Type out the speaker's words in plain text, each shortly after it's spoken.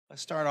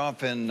Let's start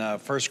off in 1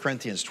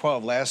 Corinthians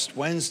 12. Last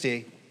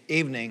Wednesday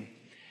evening,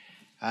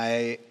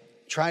 I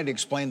tried to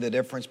explain the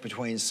difference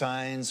between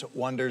signs,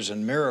 wonders,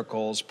 and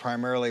miracles,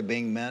 primarily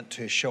being meant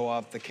to show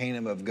off the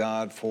kingdom of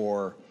God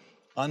for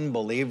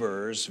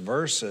unbelievers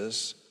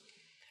versus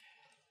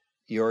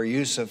your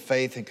use of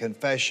faith and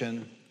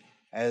confession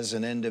as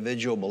an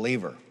individual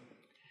believer.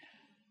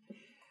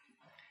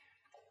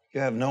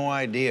 You have no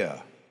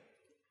idea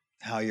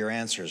how your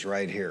answer is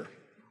right here.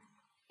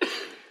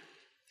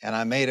 And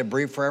I made a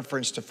brief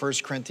reference to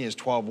 1 Corinthians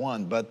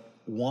 12:1, but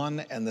one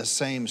and the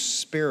same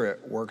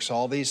Spirit works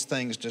all these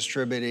things,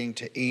 distributing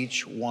to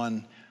each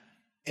one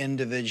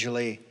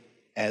individually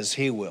as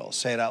He wills.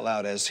 Say it out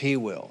loud, as He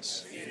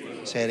wills.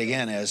 Say it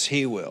again, as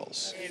He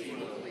wills.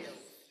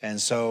 And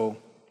so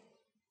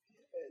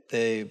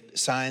the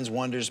signs,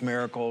 wonders,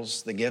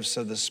 miracles, the gifts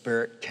of the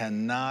Spirit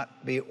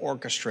cannot be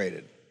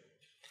orchestrated.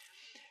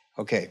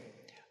 Okay,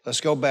 let's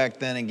go back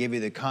then and give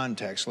you the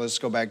context. Let's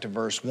go back to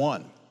verse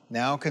 1.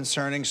 Now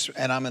concerning,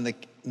 and I'm in the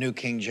New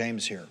King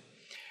James here.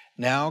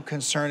 Now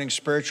concerning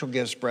spiritual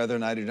gifts,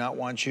 brethren, I do not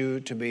want you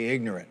to be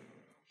ignorant.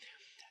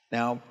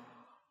 Now,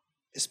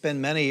 it's been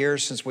many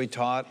years since we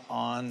taught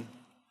on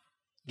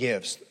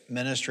gifts,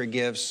 ministry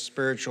gifts,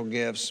 spiritual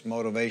gifts,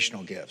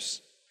 motivational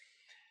gifts.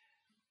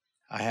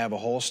 I have a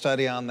whole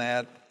study on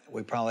that.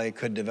 We probably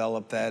could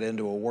develop that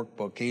into a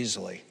workbook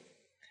easily.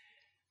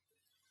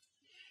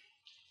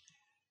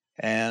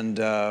 And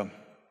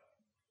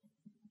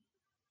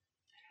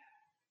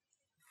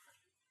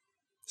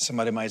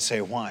somebody might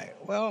say, why?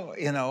 Well,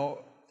 you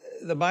know,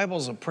 the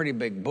Bible's a pretty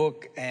big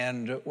book,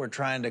 and we're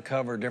trying to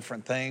cover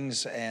different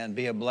things and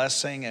be a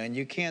blessing, and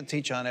you can't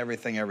teach on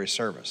everything every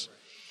service.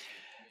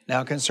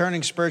 Now,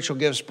 concerning spiritual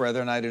gifts,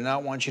 brethren, I do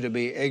not want you to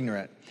be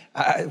ignorant.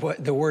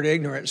 The word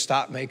ignorant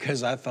stopped me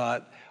because I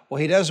thought, well,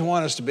 he doesn't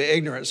want us to be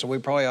ignorant, so we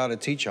probably ought to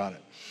teach on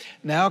it.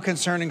 Now,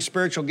 concerning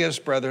spiritual gifts,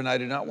 brethren, I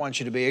do not want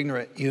you to be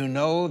ignorant. You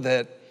know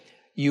that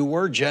you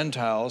were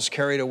Gentiles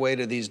carried away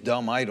to these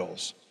dumb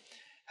idols.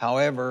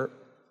 However,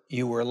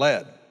 you were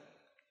led.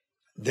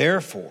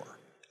 Therefore,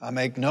 I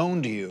make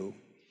known to you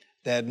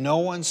that no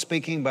one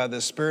speaking by the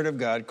Spirit of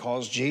God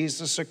calls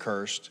Jesus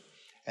accursed,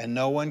 and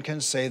no one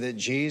can say that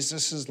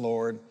Jesus is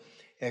Lord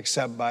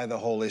except by the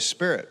Holy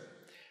Spirit.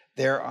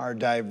 There are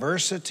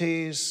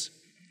diversities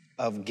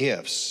of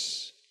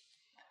gifts,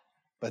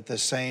 but the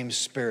same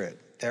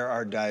Spirit. There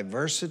are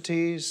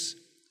diversities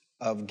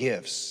of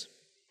gifts,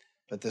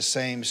 but the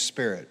same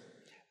Spirit.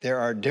 There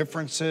are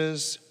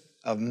differences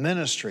of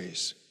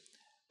ministries,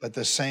 but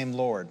the same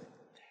Lord.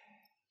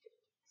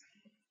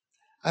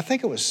 I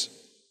think it was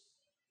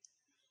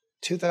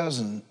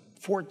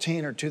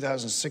 2014 or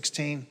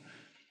 2016.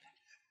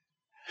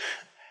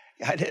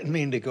 I didn't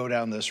mean to go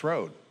down this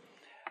road.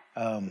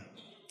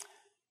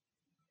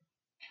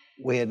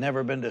 We had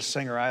never been to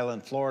Singer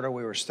Island, Florida.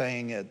 We were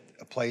staying at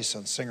a place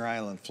on Singer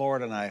Island,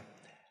 Florida, and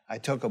I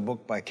took a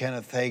book by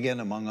Kenneth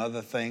Hagin, among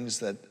other things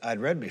that I'd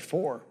read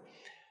before.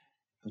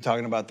 I'm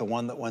talking about the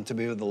one that went to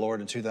be with the Lord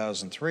in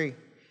 2003.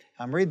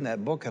 I'm reading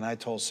that book, and I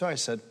told Sue, I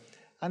said,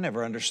 I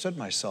never understood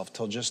myself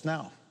till just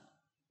now.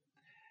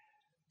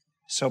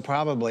 So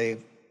probably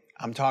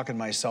I'm talking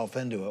myself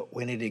into it.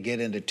 We need to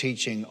get into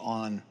teaching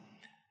on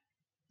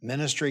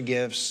ministry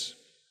gifts,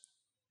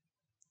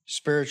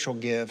 spiritual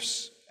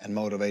gifts, and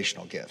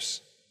motivational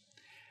gifts.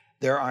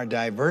 There are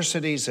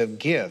diversities of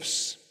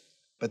gifts,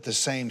 but the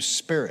same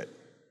Spirit.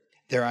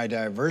 There are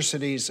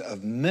diversities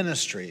of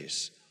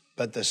ministries,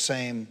 but the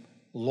same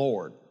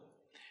Lord.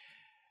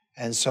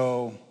 And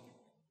so,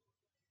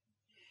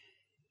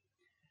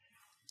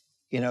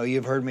 you know,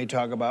 you've heard me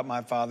talk about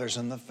my fathers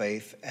in the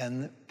faith,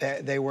 and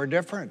they were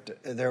different.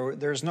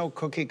 There's no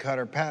cookie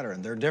cutter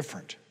pattern. They're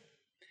different.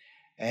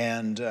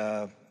 And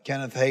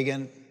Kenneth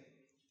Hagin,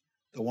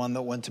 the one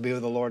that went to be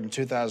with the Lord in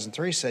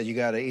 2003, said you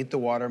got to eat the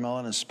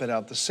watermelon and spit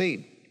out the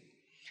seed.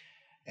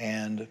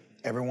 And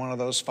every one of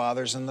those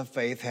fathers in the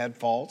faith had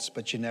faults,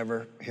 but you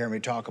never hear me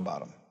talk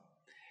about them.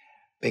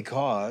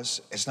 Because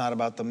it's not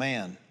about the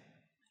man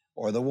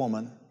or the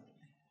woman.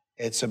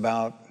 It's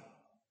about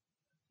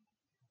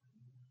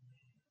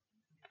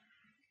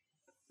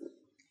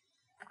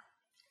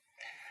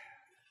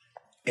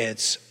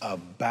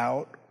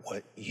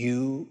what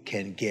you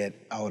can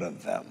get out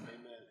of them.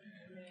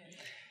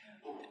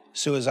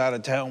 Sue was out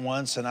of town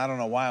once, and I don't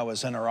know why I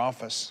was in her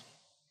office.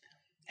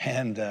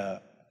 And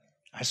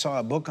I saw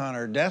a book on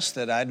her desk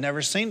that I'd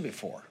never seen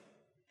before.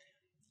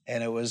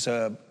 And it was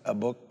a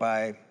book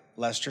by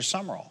Lester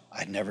Sumrall.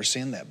 I'd never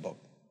seen that book.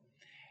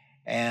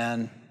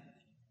 And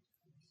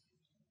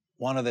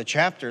one of the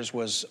chapters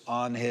was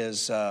on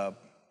his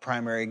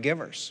primary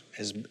givers,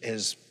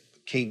 his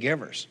key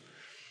givers.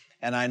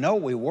 And I know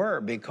we were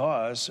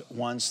because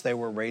once they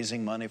were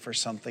raising money for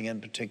something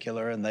in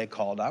particular and they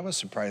called. I was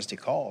surprised he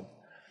called.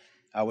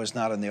 I was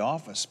not in the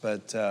office,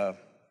 but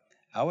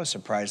I was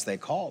surprised they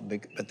called.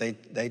 But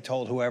they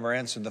told whoever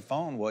answered the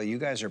phone, well, you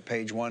guys are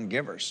page one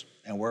givers.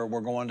 And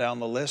we're going down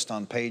the list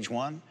on page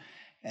one,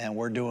 and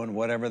we're doing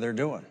whatever they're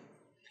doing.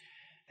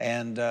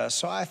 And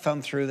so I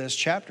thumbed through this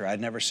chapter. I'd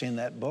never seen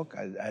that book.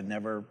 I'd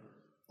never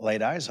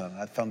laid eyes on it.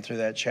 I thumbed through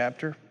that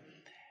chapter,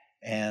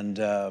 and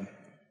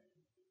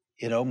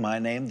my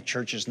name, the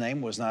church's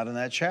name, was not in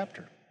that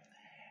chapter.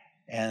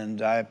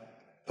 And I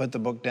put the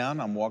book down.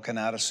 I'm walking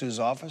out of Sue's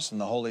office, and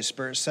the Holy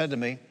Spirit said to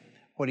me,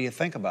 "What do you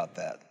think about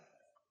that?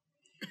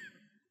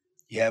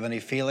 You have any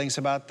feelings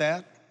about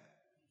that?"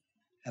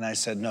 And I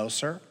said, "No,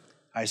 sir."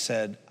 I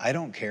said, "I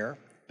don't care,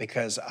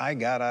 because I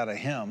got out of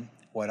him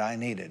what I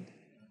needed."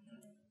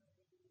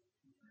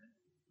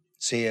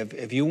 See,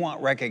 if you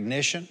want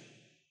recognition,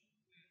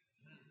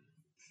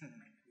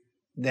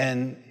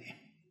 then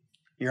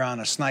you're on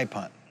a snipe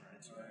hunt.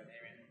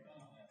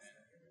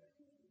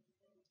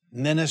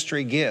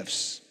 Ministry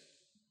gifts.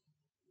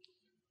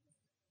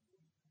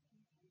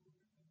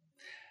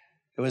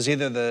 It was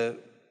either the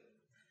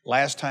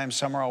last time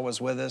Summerall was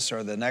with us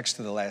or the next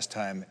to the last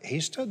time. He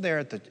stood there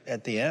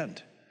at the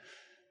end.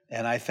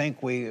 And I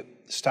think we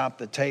stopped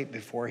the tape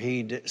before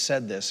he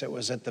said this. It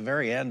was at the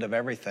very end of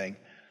everything.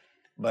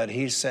 But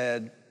he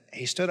said,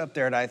 he stood up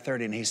there at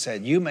I-30 and he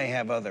said, "You may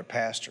have other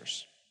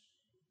pastors,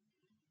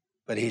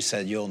 but," he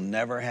said, "you'll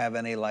never have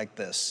any like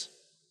this,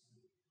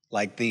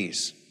 like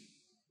these."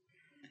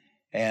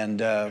 And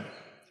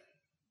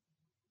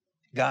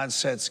God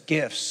sets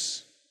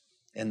gifts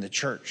in the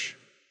church.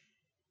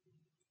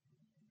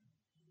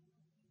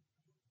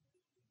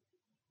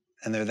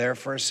 And they're there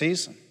for a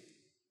season.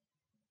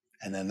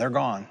 And then they're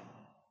gone.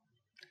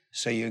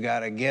 So you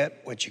got to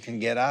get what you can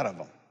get out of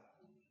them.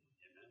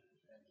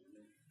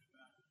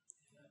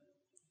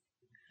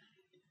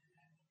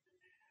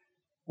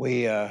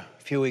 A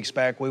few weeks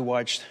back, we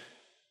watched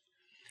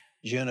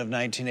June of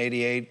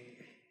 1988,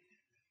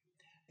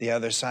 The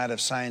Other Side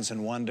of Signs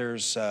and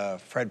Wonders.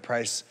 Fred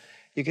Price,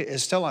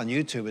 it's still on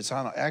YouTube. It's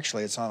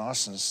on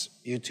Austin's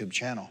YouTube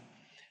channel.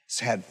 It's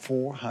had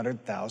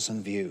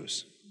 400,000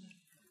 views.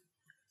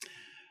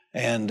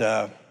 And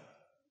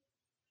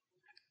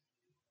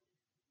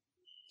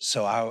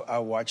so I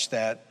watched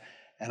that,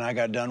 and I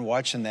got done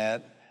watching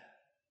that.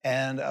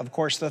 And of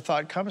course, the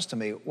thought comes to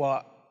me,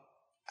 well,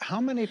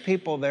 how many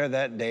people there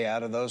that day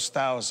out of those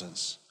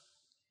thousands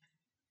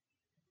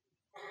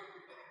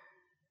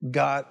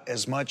got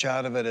as much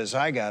out of it as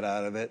I got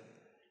out of it?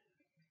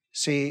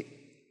 See,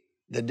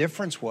 the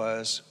difference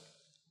was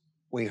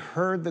we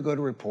heard the good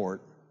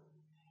report,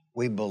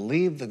 we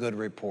believed the good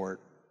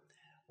report,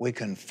 we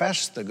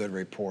confessed the good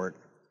report,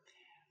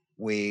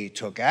 we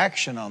took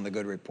action on the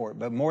good report,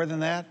 but more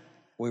than that,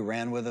 we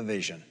ran with a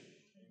vision.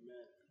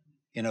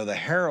 You know, the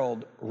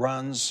herald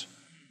runs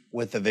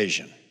with the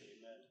vision.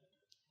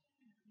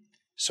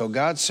 So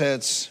God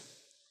sets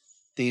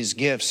these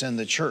gifts in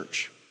the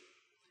church.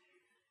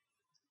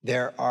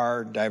 There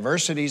are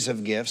diversities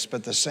of gifts,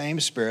 but the same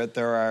Spirit.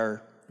 There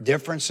are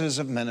differences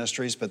of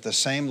ministries, but the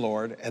same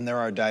Lord. And there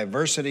are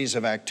diversities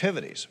of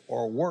activities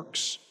or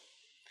works,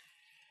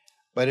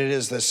 but it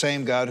is the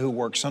same God who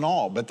works in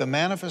all. But the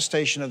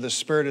manifestation of the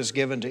Spirit is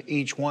given to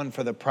each one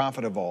for the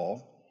profit of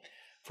all.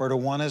 For to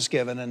one is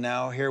given, and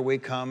now here we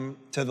come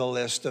to the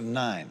list of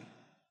 9.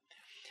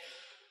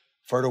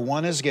 For to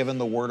one is given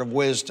the word of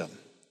wisdom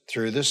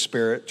through the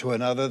Spirit, to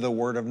another the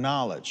word of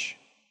knowledge.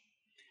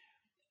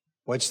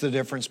 What's the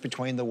difference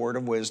between the word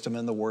of wisdom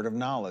and the word of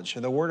knowledge?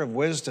 The word of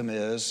wisdom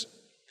is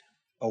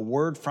a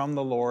word from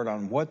the Lord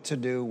on what to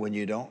do when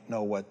you don't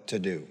know what to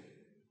do.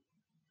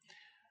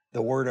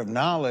 The word of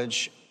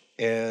knowledge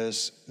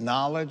is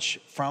knowledge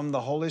from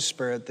the Holy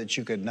Spirit that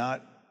you could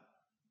not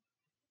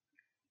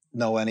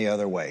know any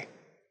other way.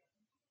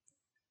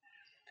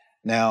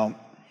 Now,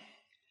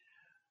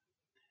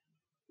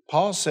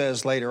 Paul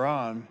says later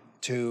on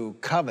to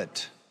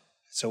covet.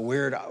 It's a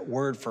weird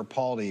word for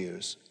Paul to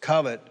use.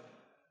 Covet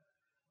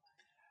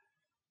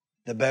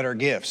the better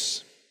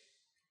gifts.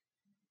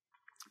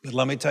 But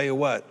let me tell you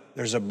what,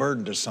 there's a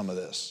burden to some of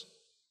this.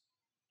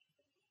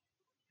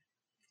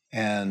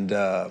 And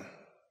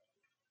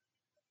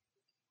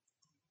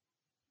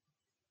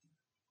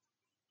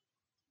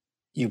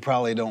you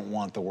probably don't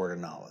want the word of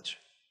knowledge,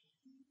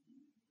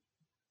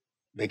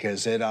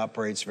 because it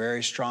operates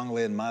very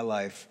strongly in my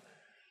life,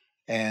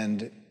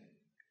 and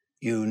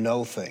you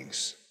know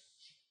things,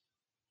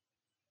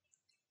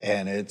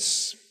 and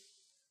it's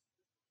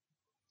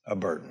a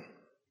burden,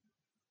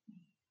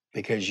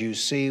 because you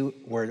see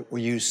where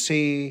you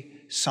see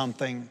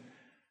something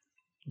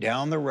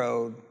down the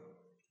road,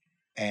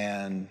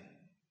 and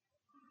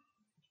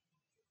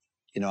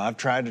I've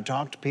tried to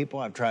talk to people,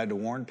 I've tried to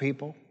warn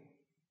people,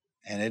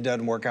 and it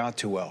doesn't work out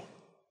too well.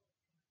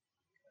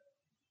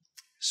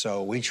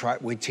 So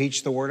we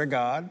teach the Word of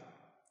God,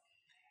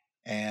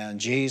 and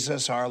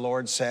Jesus, our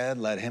Lord, said,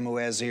 "Let him who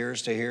has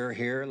ears to hear,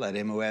 hear. Let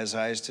him who has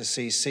eyes to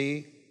see,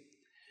 see."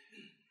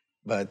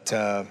 But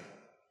I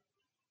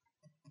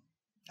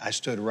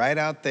stood right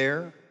out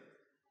there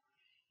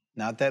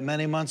not that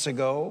many months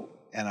ago,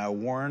 and I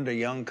warned a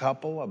young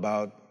couple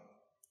about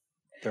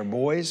their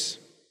boys,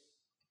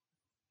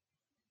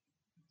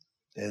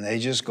 and they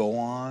just go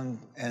on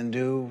and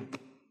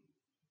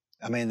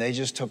they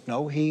just took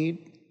no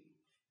heed.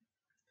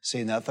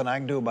 See, nothing I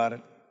can do about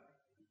it.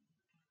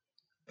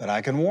 But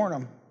I can warn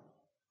them.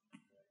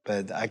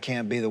 But I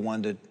can't be the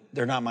one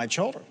they're not my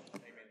children.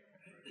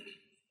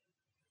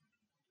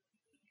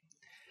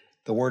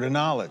 The word of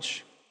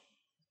knowledge.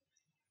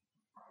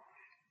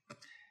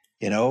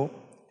 You know,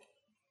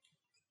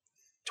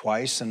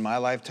 twice in my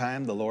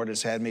lifetime, the Lord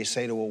has had me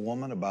say to a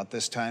woman about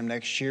this time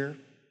next year,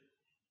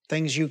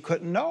 things you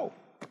couldn't know,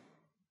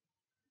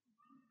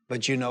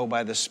 but you know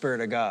by the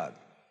Spirit of God.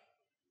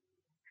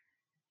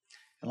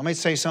 And let me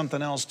say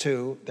something else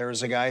too.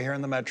 There's a guy here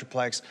in the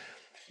Metroplex.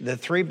 The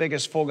 3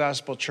 biggest full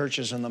gospel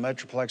churches in the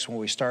Metroplex when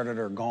we started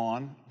are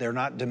gone. They're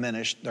not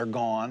diminished, they're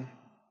gone.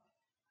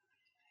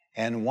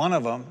 And one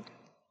of them,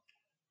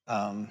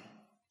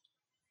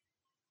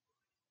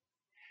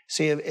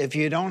 see, if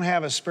you don't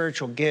have a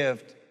spiritual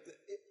gift,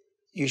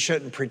 you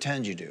shouldn't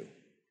pretend you do.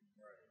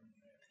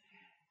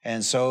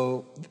 And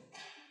so,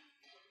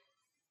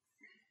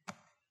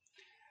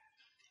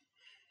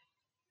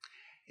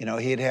 you know,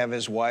 he'd have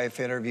his wife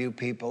interview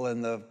people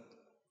in the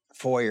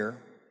foyer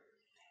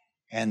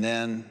and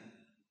then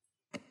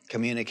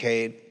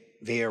communicate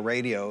via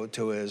radio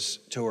to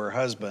her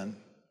husband.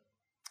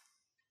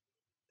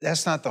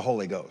 That's not the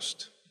Holy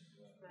Ghost.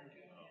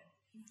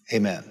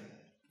 Amen.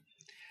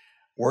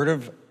 Word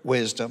of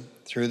wisdom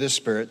through the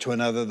Spirit, to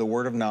another the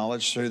word of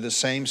knowledge through the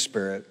same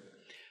Spirit,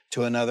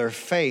 to another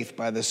faith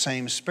by the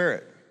same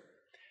Spirit.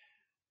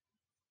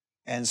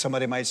 And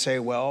somebody might say,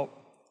 well,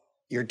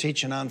 you're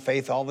teaching on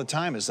faith all the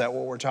time. Is that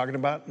what we're talking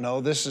about?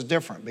 No, this is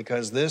different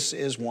because this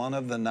is one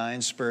of the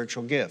 9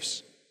 spiritual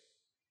gifts.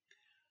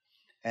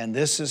 And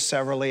this is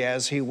severally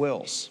as He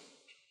wills.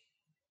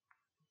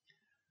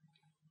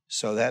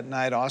 So that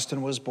night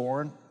Austin was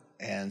born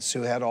and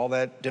Sue had all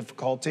that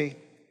difficulty.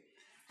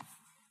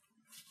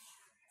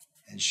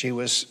 And she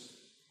was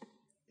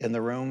in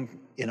the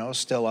room, you know,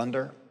 still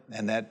under.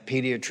 And that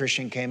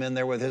pediatrician came in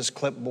there with his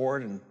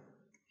clipboard and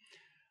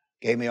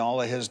gave me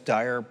all of his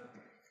dire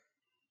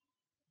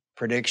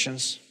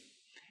predictions.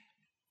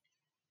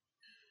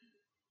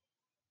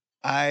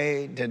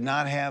 I did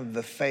not have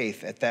the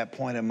faith at that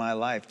point in my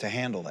life to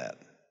handle that.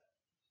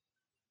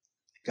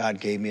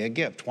 God gave me a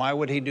gift. Why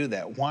would He do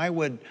that? Why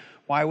would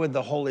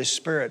the Holy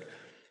Spirit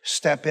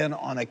step in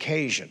on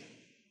occasion?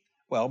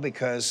 Well,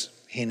 because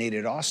He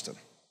needed Austin.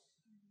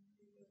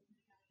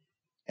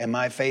 And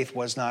my faith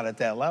was not at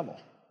that level.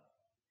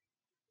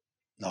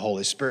 The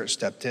Holy Spirit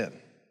stepped in.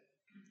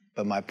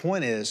 But my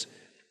point is,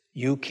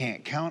 you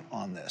can't count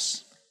on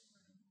this.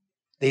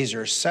 These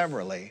are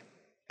severally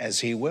as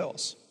He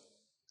wills.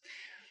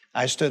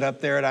 I stood up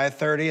there at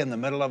I-30 in the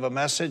middle of a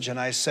message and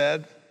I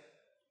said,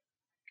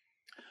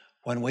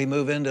 when we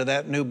move into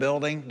that new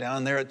building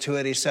down there at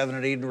 287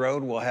 at Eden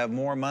Road, we'll have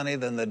more money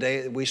than the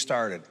day we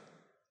started.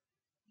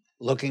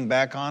 Looking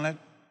back on it,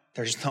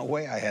 there's no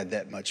way I had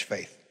that much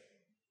faith.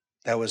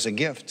 That was a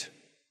gift,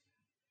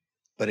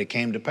 but it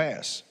came to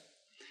pass.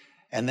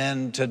 And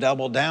then to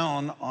double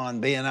down on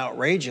being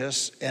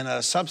outrageous, in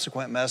a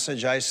subsequent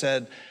message, I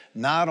said,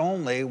 not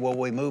only will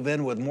we move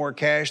in with more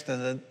cash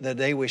than the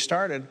day we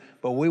started,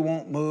 but we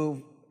won't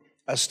move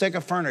a stick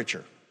of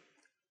furniture.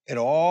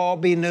 It'll all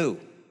be new.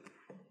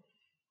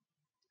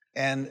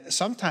 And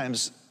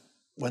sometimes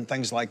when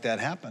things like that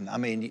happen, I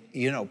mean,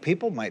 you know,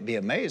 people might be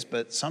amazed,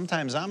 but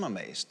sometimes I'm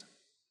amazed.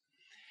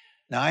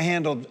 Now, I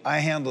handled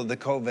the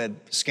COVID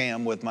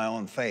scam with my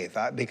own faith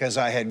because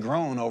I had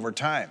grown over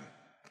time.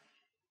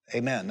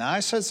 Amen. Now,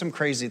 I said some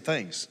crazy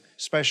things,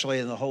 especially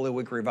in the Holy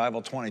Week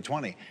Revival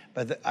 2020,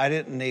 but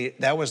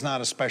that was not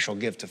a special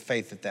gift of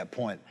faith at that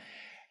point.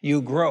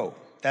 You grow.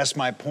 That's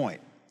my point.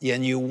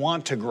 And you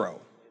want to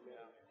grow.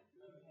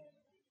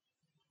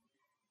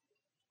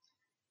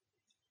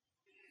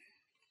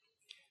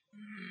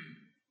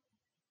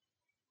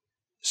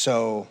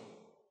 So,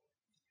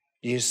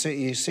 you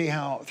see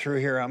how through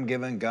here I'm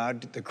giving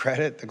God the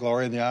credit, the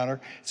glory, and the honor?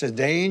 It's a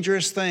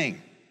dangerous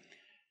thing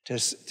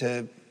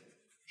to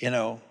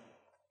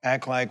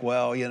act like,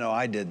 well,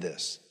 I did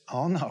this.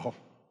 Oh, no.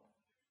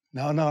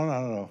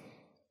 No.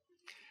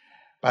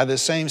 By the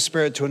same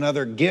Spirit to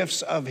another,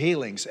 gifts of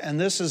healings.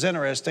 And this is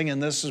interesting,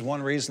 and this is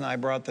one reason I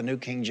brought the New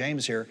King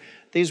James here.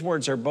 These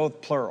words are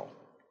both plural.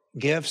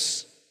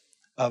 Gifts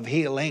of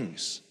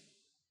healings.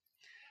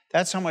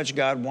 That's how much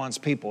God wants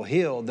people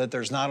healed, that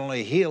there's not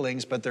only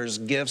healings, but there's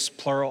gifts,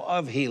 plural,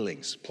 of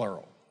healings,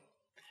 plural.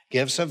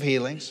 Gifts of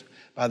healings,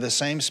 by the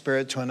same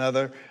Spirit to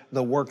another,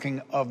 the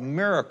working of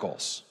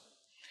miracles.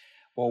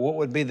 Well, what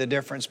would be the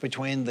difference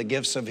between the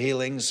gifts of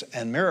healings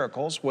and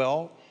miracles?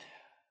 Well,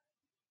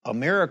 a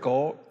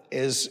miracle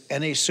is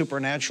any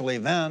supernatural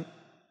event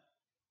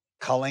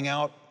calling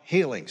out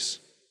healings.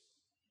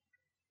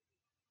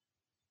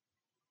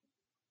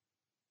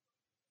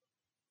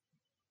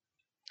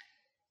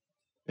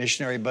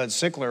 Missionary Bud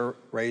Sickler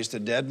raised a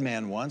dead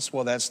man once.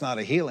 Well, that's not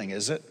a healing,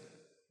 is it?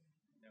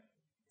 No.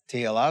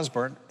 T.L.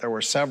 Osborne, there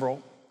were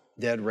several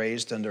dead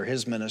raised under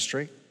his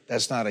ministry.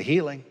 That's not a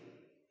healing.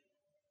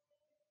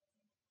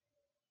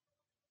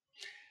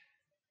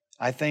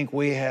 I think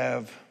we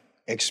have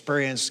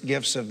experienced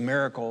gifts of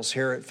miracles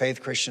here at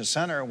Faith Christian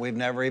Center, and we've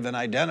never even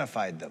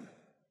identified them.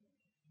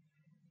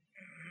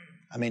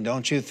 I mean,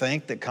 don't you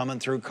think that coming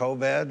through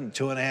COVID in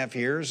 2.5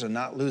 years and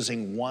not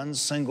losing one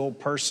single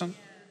person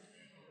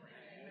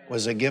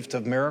was a gift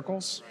of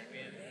miracles?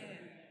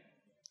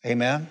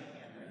 Amen.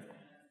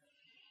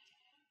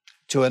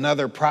 To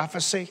another,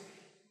 prophecy.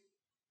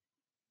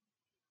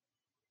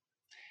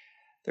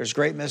 There's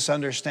great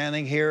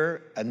misunderstanding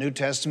here. A New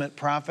Testament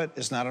prophet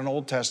is not an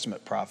Old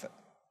Testament prophet.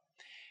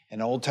 In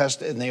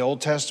the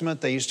Old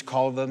Testament, they used to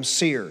call them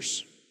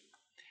seers.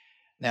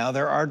 Now,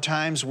 there are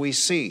times we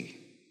see,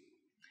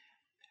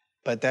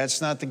 but that's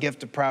not the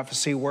gift of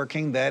prophecy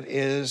working. That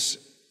is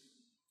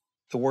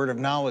the word of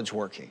knowledge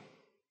working.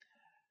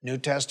 New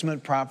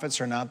Testament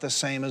prophets are not the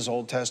same as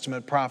Old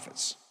Testament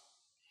prophets.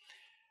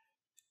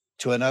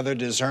 To another,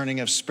 discerning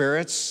of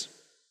spirits.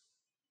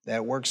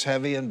 That works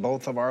heavy in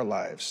both of our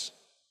lives.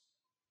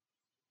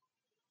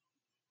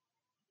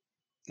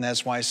 And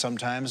that's why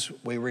sometimes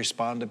we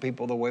respond to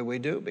people the way we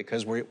do,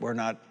 because we're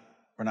not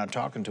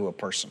talking to a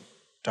person,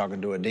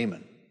 talking to a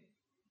demon.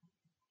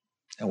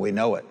 And we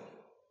know it.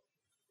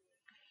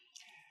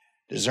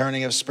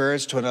 Discerning of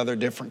spirits, to another,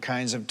 different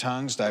kinds of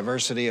tongues,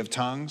 diversity of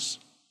tongues.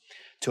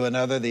 To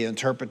another, the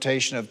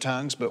interpretation of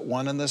tongues, but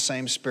one and the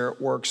same Spirit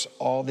works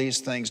all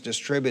these things,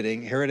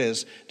 distributing, here it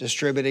is,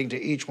 distributing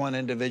to each one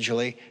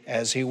individually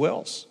as He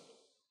wills.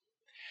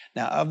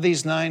 Now, of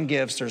these 9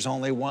 gifts, there's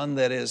only one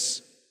that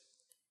is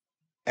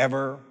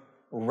ever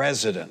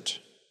resident,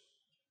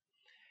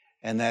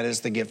 and that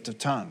is the gift of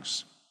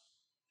tongues.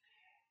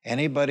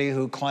 Anybody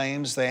who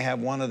claims they have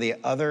one of the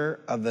other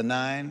of the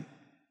 9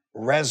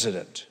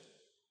 resident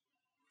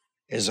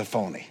is a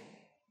phony.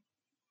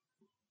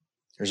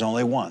 There's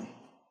only one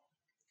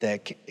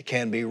that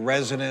can be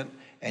resident,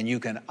 and you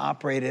can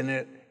operate in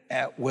it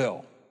at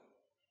will.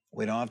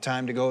 We don't have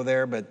time to go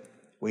there, but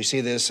we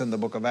see this in the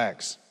book of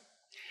Acts.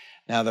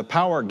 Now, the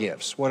power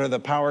gifts. What are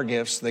the power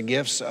gifts? The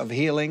gifts of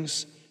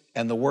healings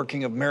and the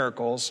working of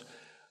miracles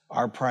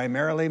are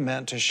primarily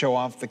meant to show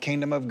off the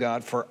kingdom of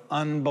God for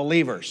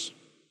unbelievers.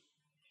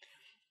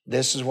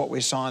 This is what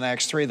we saw in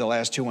Acts 3 the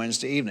last 2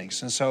 Wednesday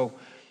evenings. And so,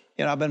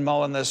 I've been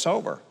mulling this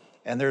over,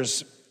 and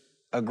there's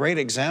a great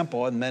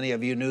example, and many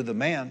of you knew the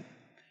man,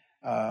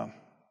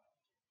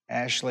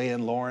 Ashley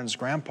and Lauren's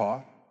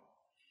grandpa.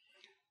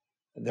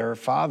 Their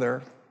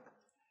father,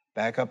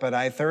 back up at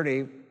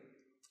I-30,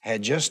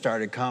 had just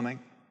started coming,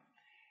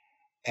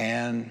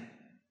 and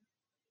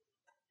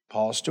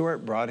Paul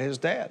Stewart brought his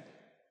dad.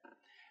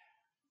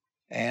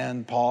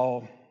 And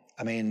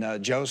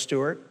Joe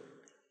Stewart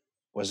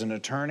was an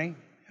attorney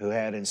who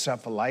had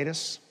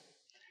encephalitis.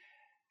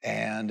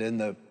 And in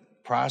the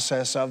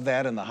process of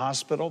that in the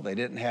hospital, they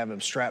didn't have him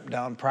strapped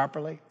down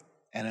properly.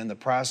 And in the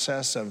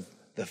process of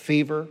the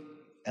fever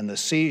and the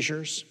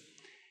seizures,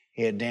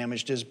 he had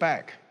damaged his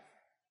back.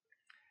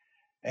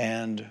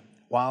 And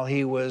while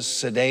he was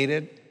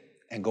sedated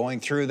and going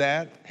through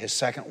that, his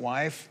second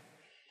wife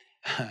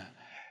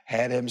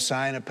had him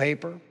sign a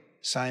paper,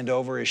 signed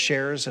over his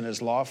shares in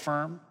his law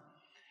firm.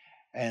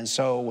 And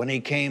so when he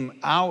came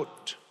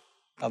out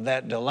of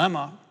that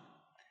dilemma,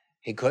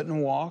 he couldn't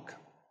walk,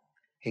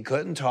 he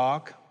couldn't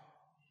talk,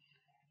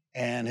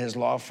 and his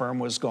law firm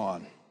was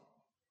gone.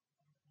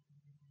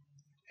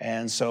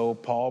 And so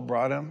Paul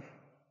brought him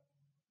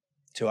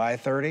to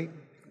I-30,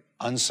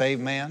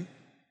 unsaved man.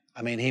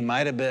 I mean, he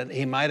might have been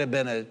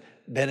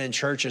in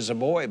church as a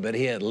boy, but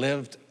he had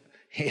lived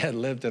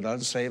an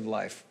unsaved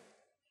life.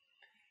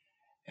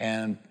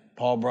 And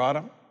Paul brought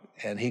him,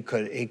 and he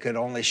could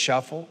only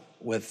shuffle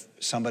with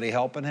somebody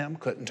helping him,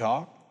 couldn't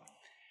talk.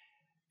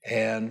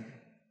 And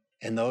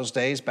in those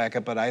days, back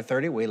up at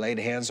I-30, we laid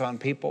hands on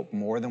people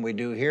more than we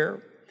do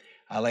here.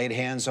 I laid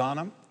hands on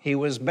him. He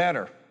was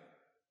better.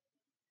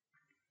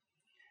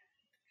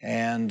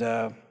 And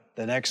the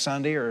next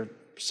Sunday or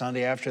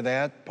Sunday after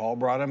that, Paul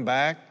brought him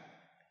back,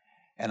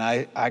 and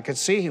I could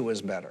see he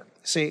was better.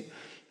 See,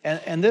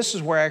 and this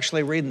is where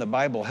actually reading the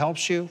Bible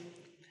helps you,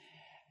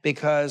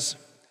 because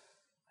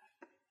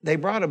they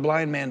brought a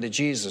blind man to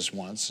Jesus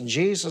once, and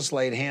Jesus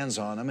laid hands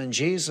on him, and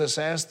Jesus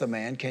asked the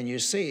man, "Can you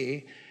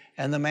see?"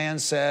 And the man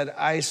said,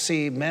 "I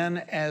see men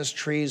as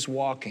trees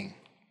walking."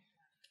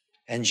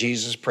 And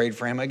Jesus prayed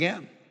for him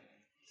again.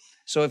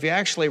 So if you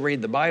actually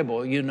read the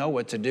Bible, you know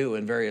what to do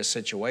in various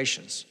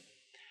situations.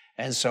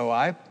 And so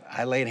I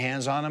laid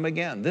hands on him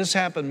again. This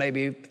happened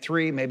maybe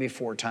 3, maybe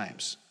 4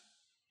 times.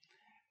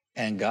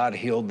 And God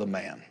healed the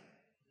man.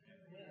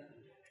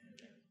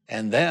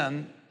 And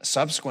then,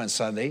 subsequent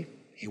Sunday,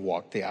 he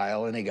walked the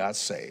aisle and he got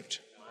saved.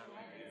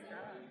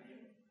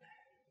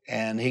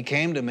 And he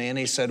came to me and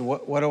he said,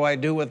 what do I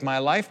do with my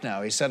life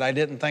now? He said, I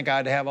didn't think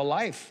I'd have a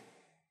life.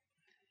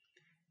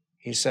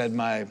 He said,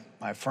 my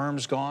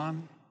firm's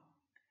gone.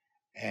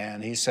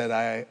 And he said,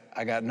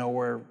 I got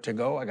nowhere to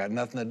go. I got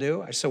nothing to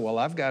do. I said, well,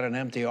 I've got an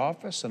empty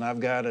office and I've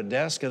got a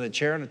desk and a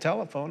chair and a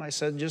telephone. I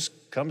said,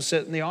 just come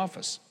sit in the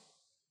office.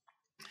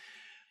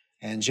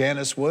 And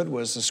Janice Wood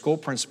was the school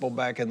principal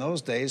back in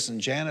those days, and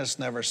Janice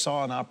never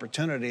saw an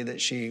opportunity that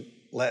she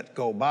let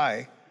go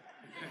by.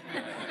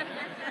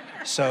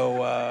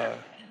 So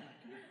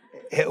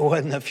it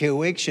wasn't a few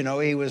weeks,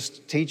 he was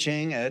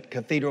teaching at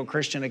Cathedral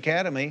Christian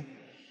Academy,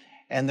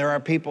 And there are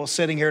people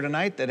sitting here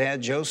tonight that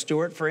had Joe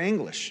Stewart for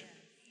English.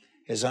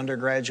 His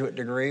undergraduate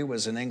degree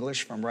was in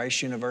English from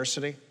Rice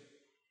University.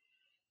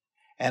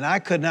 And I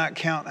could not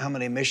count how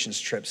many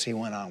missions trips he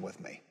went on with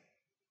me.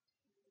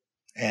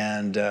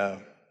 And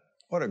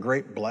what a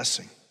great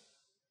blessing.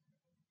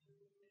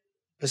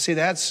 But see,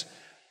 that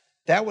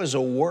was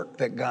a work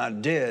that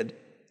God did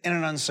in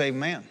an unsaved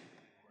man.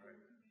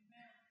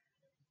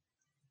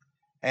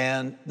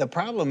 And the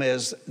problem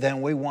is,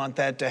 then we want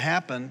that to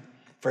happen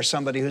for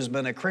somebody who's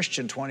been a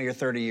Christian 20 or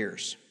 30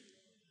 years.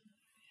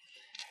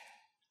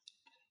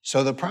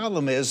 So the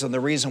problem is, and the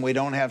reason we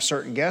don't have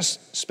certain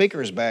guest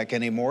speakers back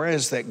anymore,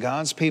 is that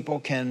God's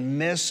people can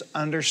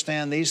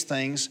misunderstand these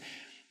things,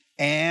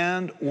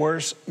 and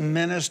worse,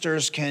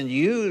 ministers can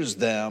use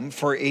them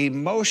for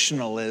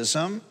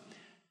emotionalism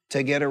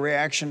to get a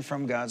reaction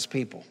from God's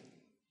people.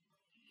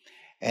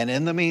 And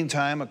in the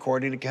meantime,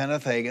 according to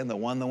Kenneth Hagin, the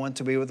one that went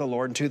to be with the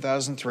Lord in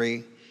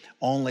 2003,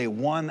 only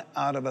 1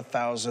 out of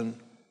 1,000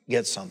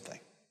 gets something.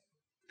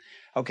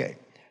 Okay,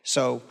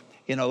 so,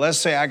 let's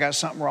say I got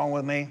something wrong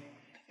with me,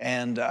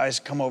 and I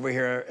come over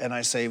here and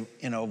I say,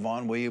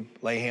 Vaughn, will you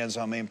lay hands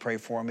on me and pray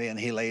for me? And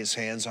he lays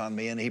hands on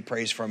me and he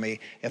prays for me.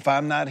 If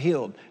I'm not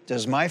healed,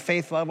 does my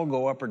faith level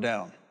go up or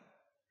down?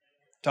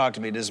 Talk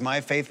to me. Does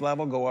my faith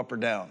level go up or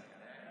down?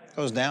 It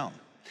goes down.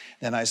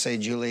 Then I say,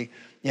 Julie,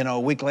 a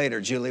week later,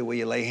 Julie, will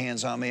you lay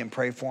hands on me and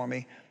pray for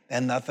me?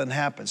 And nothing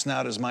happens.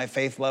 Now, does my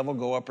faith level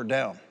go up or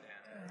down?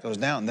 It goes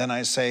down. Then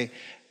I say,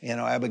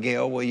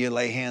 Abigail, will you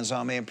lay hands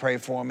on me and pray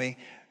for me?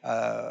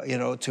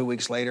 2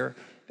 weeks later,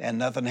 and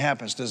nothing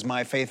happens. Does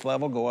my faith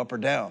level go up or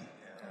down?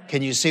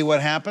 Can you see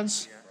what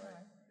happens?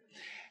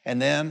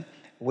 And then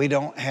we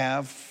don't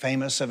have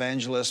famous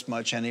evangelists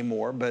much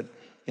anymore, but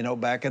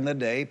back in the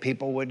day,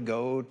 people would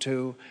go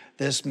to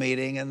this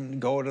meeting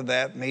and go to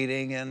that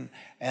meeting, and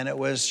it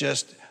was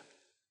just,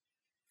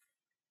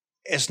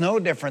 it's no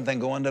different than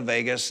going to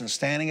Vegas and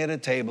standing at a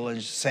table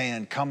and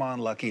saying, come on,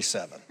 lucky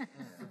 7.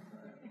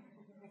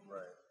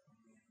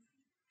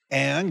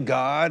 And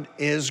God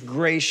is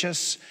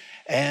gracious,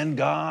 and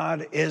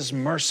God is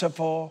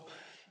merciful,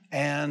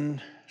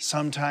 and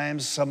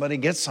sometimes somebody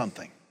gets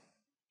something.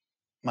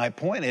 My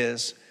point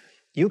is,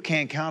 you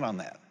can't count on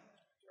that.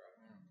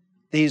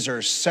 These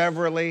are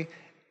severally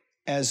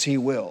as He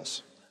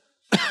wills.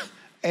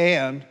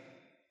 And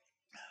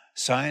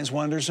signs,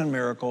 wonders, and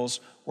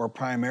miracles were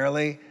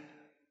primarily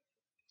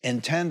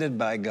intended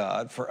by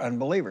God for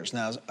unbelievers.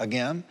 Now,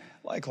 again,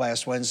 like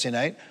last Wednesday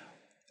night,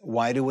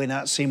 why do we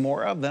not see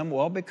more of them?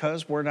 Well,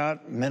 because we're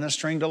not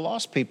ministering to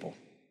lost people.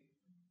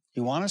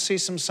 You want to see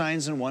some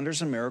signs and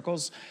wonders and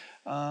miracles,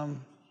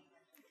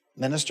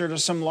 minister to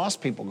some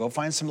lost people. Go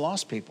find some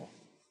lost people.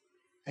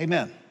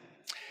 Amen.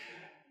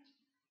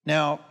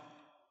 Now,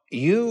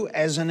 you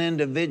as an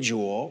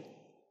individual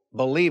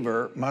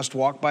believer must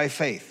walk by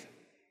faith.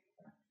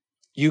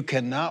 You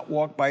cannot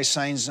walk by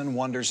signs and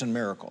wonders and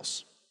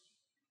miracles.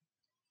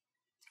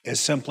 It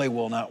simply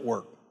will not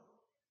work.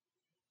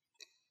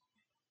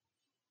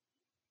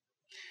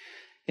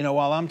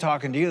 While I'm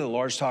talking to you, the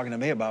Lord's talking to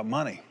me about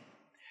money.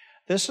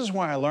 This is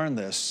why I learned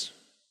this.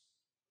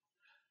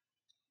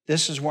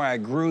 This is why I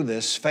grew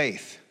this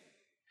faith.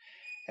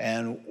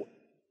 And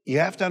you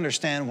have to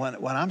understand,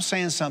 when I'm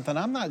saying something,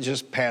 I'm not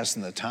just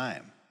passing the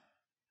time.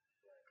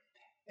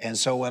 And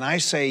so when I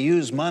say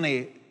use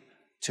money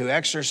to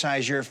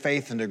exercise your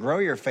faith and to grow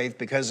your faith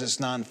because it's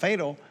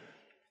non-fatal,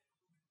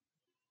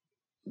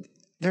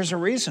 there's a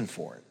reason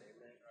for it.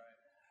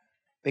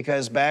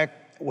 Because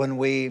back when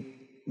we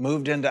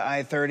moved into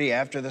I-30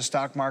 after the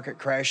stock market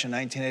crash in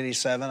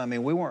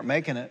 1987, we weren't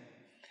making it.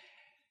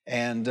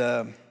 And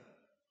I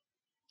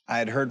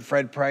had heard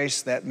Fred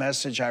Price, that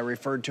message I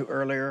referred to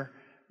earlier,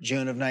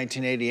 June of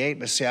 1988.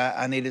 But see,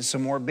 I needed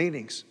some more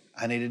beatings.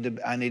 I needed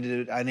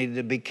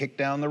to be kicked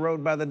down the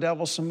road by the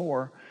devil some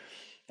more.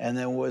 And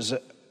then was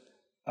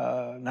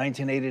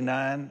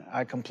 1989,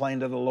 I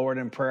complained to the Lord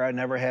in prayer. I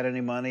never had any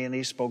money, and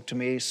He spoke to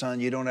me, son,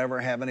 you don't ever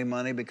have any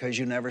money because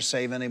you never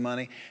save any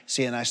money.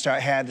 See, and I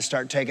had to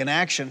start taking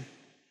action.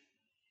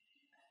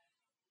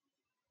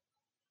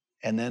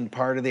 And then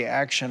part of the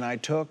action I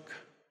took,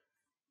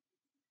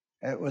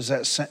 it was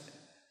the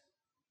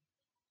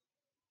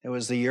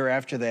year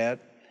after that,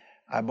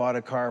 I bought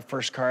a car,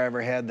 first car I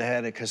ever had that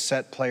had a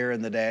cassette player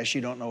in the dash.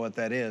 You don't know what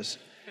that is.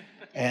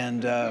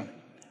 And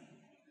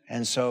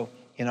so,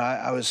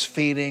 I was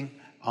feeding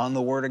on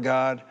the Word of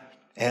God,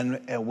 and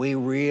we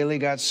really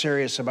got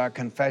serious about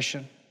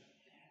confession.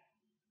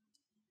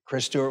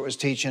 Chris Stewart was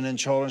teaching in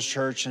Children's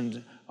Church,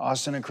 and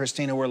Austin and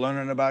Christina were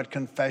learning about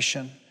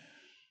confession.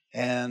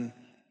 And,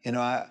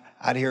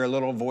 I'd hear a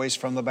little voice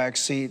from the back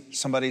seat,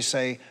 somebody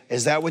say,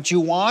 is that what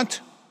you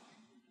want?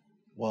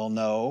 Well,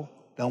 no.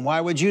 Then why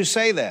would you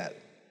say that?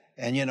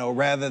 And,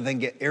 rather than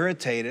get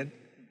irritated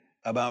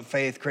about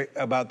faith,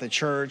 about the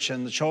church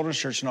and the children's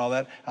church and all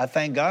that, I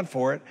thank God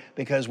for it,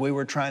 because we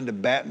were trying to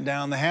batten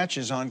down the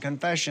hatches on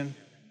confession.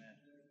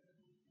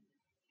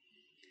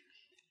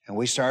 And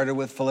we started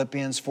with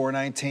Philippians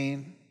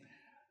 4:19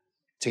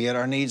 to get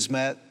our needs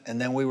met, and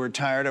then we were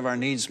tired of our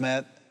needs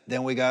met,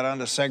 then we got on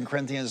to 2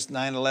 Corinthians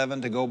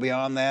 9:11 to go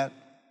beyond that.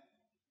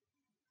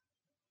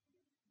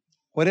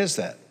 What is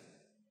that?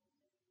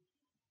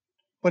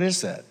 What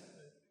is that?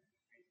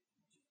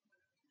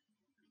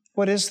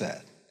 What is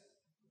that?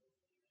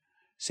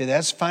 See,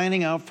 that's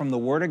finding out from the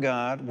Word of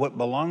God what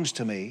belongs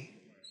to me,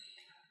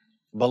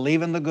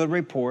 believing the good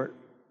report,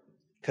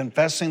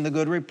 confessing the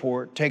good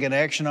report, taking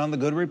action on the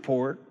good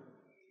report,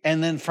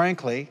 and then,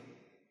 frankly,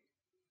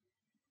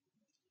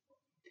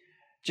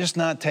 just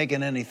not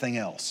taking anything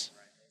else.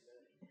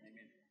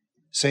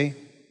 See?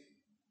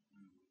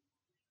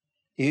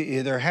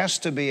 There has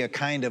to be a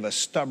kind of a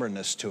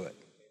stubbornness to it.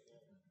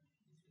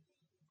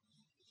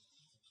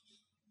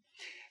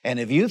 And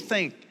if you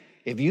think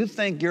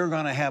you're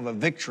going to have a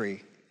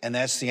victory and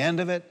that's the end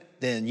of it,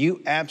 then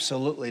you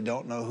absolutely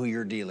don't know who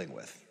you're dealing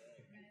with.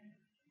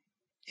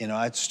 You know,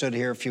 I stood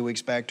here a few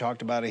weeks back,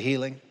 talked about a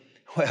healing.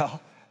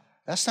 Well,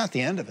 that's not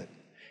the end of it,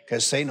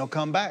 because Satan will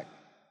come back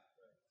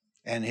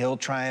and he'll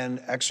try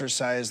and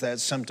exercise that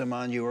symptom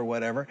on you or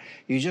whatever.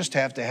 You just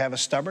have to have a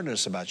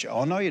stubbornness about you.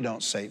 Oh, no, you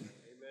don't, Satan.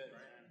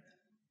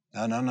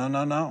 No.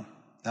 No,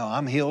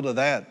 I'm healed of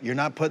that. You're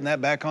not putting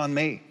that back on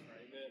me.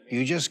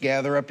 You just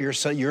gather up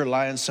your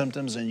lying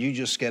symptoms and you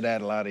just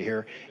skedaddle out of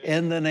here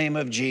in the name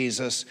of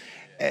Jesus,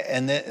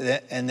 and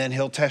then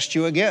he'll test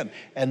you again.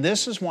 And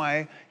this is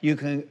why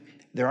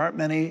there aren't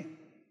many,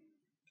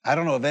 I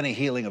don't know of any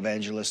healing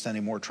evangelists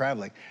anymore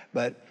traveling,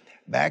 but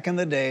back in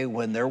the day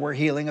when there were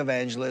healing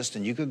evangelists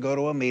and you could go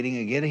to a meeting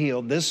and get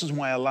healed, this is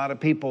why a lot of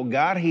people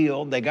got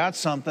healed, they got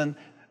something,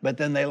 but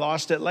then they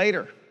lost it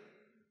later.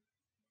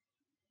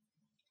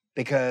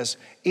 Because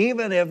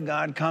even if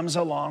God comes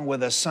along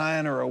with a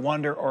sign or a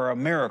wonder or a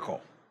miracle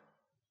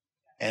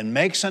and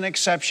makes an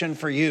exception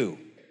for you,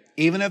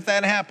 even if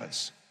that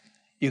happens,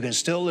 you can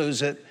still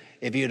lose it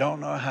if you don't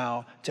know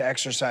how to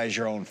exercise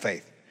your own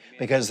faith.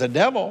 Because the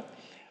devil,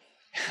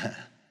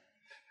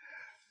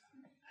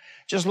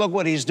 just look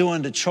what he's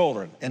doing to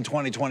children in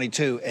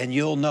 2022 and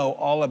you'll know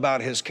all about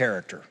his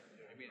character.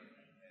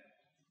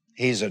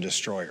 He's a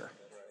destroyer.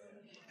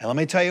 And let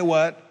me tell you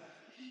what,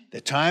 the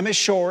time is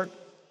short.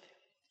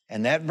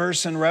 And that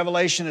verse in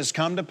Revelation has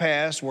come to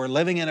pass. We're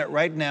living in it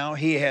right now.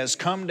 He has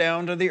come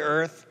down to the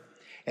earth,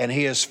 and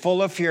he is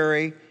full of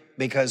fury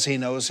because he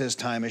knows his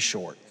time is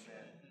short.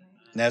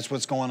 And that's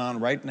what's going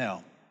on right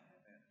now.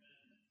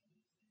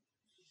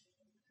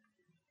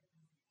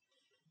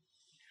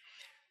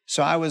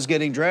 So I was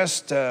getting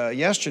dressed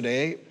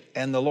yesterday,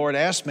 and the Lord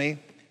asked me,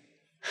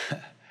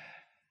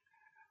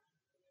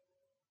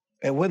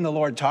 and when the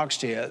Lord talks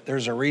to you,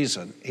 there's a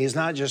reason. He's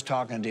not just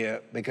talking to you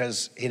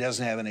because he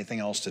doesn't have anything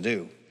else to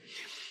do.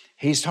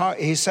 He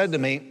said to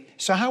me,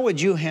 so how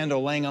would you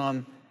handle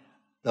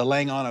the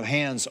laying on of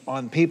hands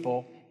on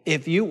people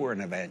if you were an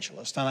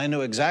evangelist? And I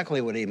knew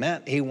exactly what he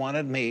meant. He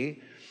wanted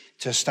me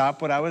to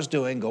stop what I was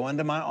doing, go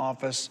into my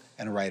office,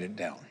 and write it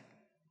down.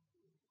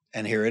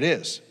 And here it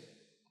is.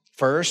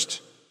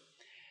 First,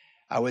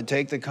 I would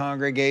take the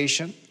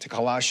congregation to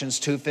Colossians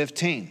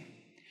 2:15,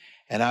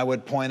 and I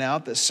would point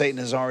out that Satan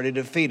is already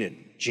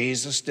defeated.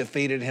 Jesus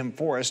defeated him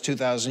for us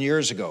 2,000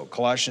 years ago.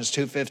 Colossians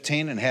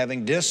 2:15, and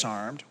having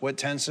disarmed, what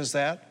tense is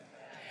that?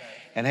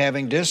 And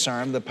having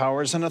disarmed the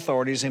powers and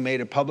authorities, he made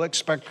a public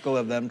spectacle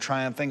of them,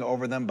 triumphing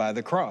over them by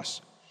the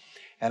cross.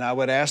 And I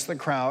would ask the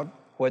crowd,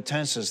 what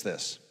tense is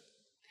this?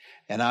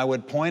 And I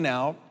would point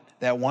out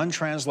that one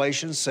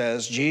translation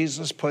says,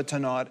 Jesus put to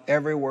naught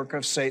every work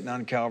of Satan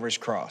on Calvary's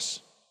cross.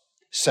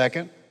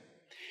 Second,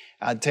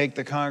 I'd take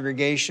the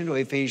congregation to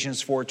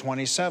Ephesians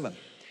 4:27,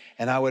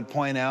 and I would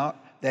point out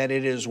that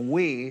it is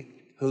we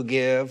who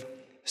give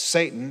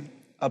Satan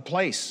a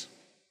place.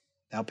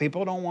 Now,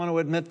 people don't want to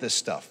admit this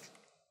stuff.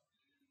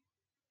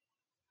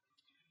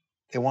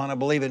 They want to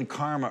believe in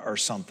karma or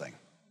something.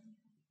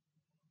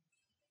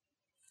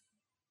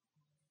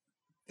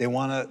 They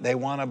want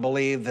to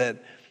believe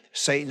that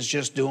Satan's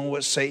just doing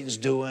what Satan's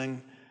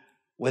doing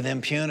with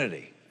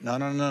impunity.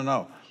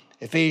 No.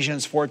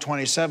 Ephesians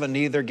 4:27,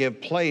 neither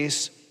give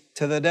place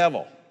to the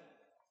devil.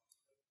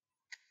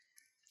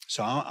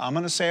 So I'm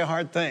going to say a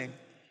hard thing.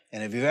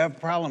 And if you have a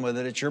problem with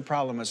it, it's your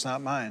problem, it's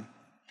not mine.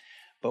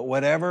 But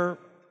whatever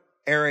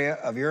area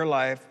of your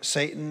life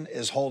Satan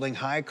is holding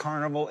high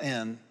carnival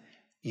in,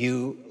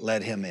 you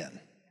let him in.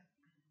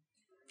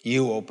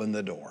 You opened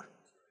the door.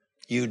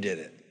 You did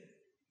it.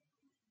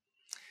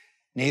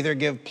 Neither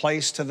give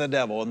place to the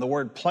devil. And the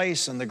word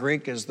place in the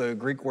Greek is the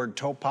Greek word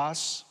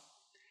topos,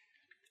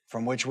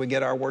 from which we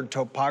get our word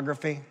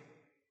topography.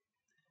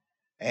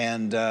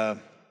 And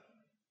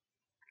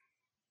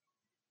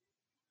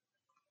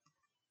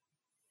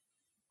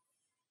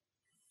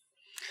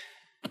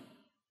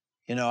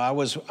you know, I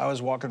was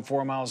walking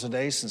 4 miles a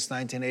day since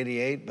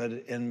 1988, but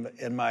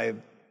in my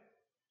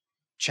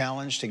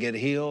challenge to get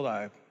healed,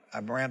 I've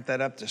ramped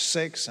that up to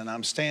 6, and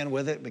I'm staying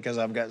with it because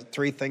I've got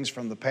 3 things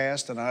from the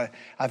past, and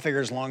I figure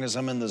as long as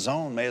I'm in the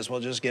zone, may as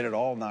well just get it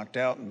all knocked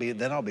out, and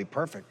then I'll be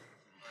perfect.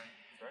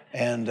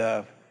 And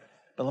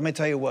but let me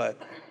tell you what,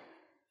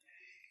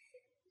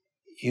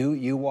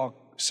 you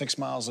walk 6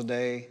 miles a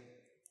day,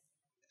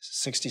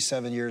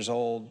 67 years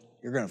old,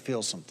 You're going to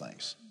feel some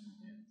things.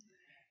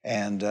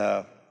 And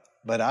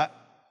but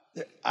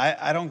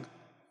I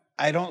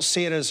don't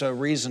see it as a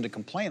reason to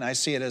complain. I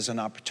see it as an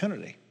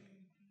opportunity.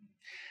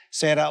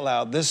 Say it out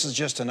loud. This is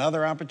just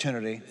another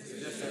opportunity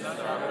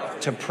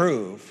to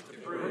prove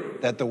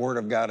that the Word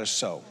of God is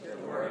so.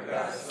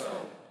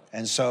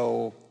 And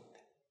so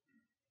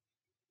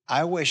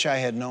I wish I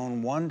had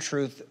known one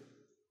truth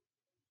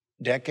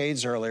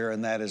decades earlier,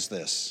 and that is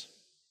this.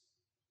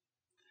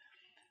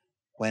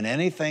 When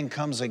anything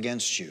comes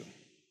against you,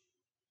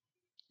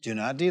 do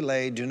not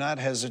delay, do not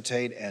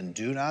hesitate, and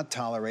do not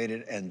tolerate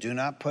it, and do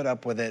not put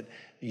up with it.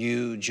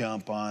 You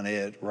jump on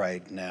it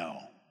right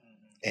now,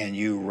 and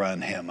you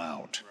run him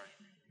out.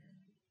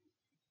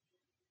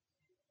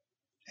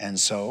 And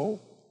so,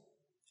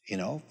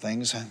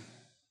 things,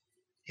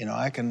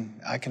 I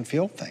can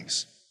feel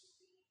things,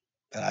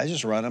 but I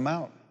just run them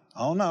out.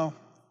 Oh no,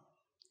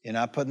 you're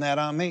not putting that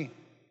on me.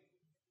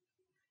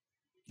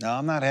 No,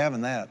 I'm not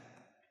having that.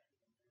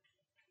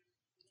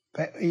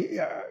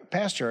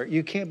 Pastor,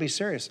 you can't be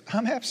serious.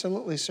 I'm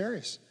absolutely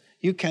serious.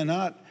 You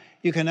cannot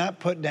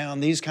put down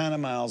these kind of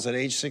miles at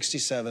age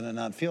 67 and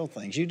not feel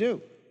things. You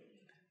do.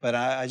 But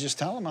I just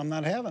tell them I'm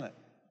not having it.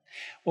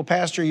 Well,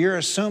 Pastor, you're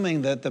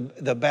assuming that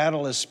the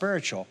battle is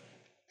spiritual.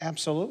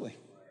 Absolutely.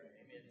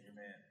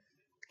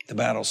 The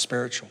battle's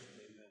spiritual.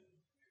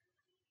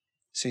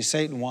 See,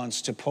 Satan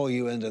wants to pull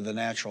you into the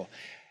natural.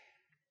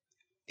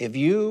 If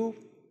you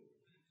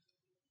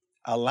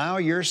allow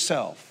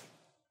yourself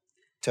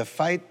to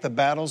fight the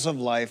battles of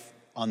life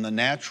on the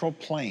natural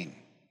plane,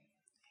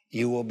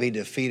 you will be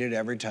defeated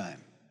every time.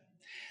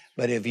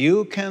 But if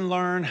you can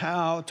learn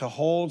how to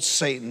hold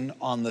Satan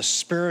on the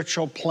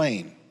spiritual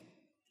plane,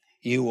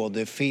 you will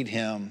defeat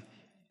him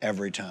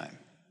every time.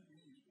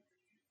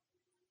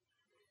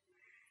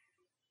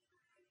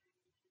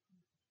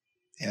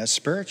 Yeah, it's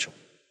spiritual.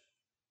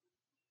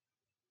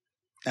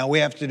 Now we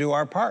have to do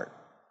our part.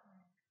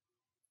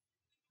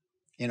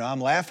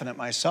 I'm laughing at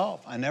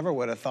myself. I never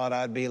would have thought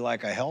I'd be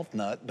like a health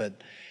nut, but,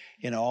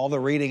 all the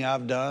reading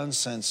I've done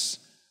since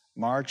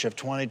March of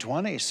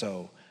 2020,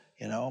 so,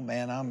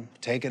 I'm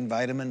taking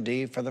vitamin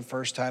D for the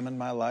first time in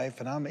my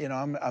life, and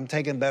I'm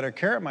taking better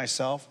care of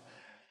myself.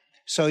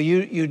 So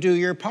you do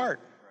your part.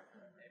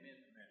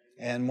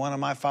 And one of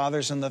my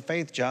fathers in the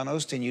faith, John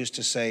Osteen, used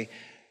to say,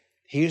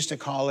 he used to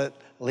call it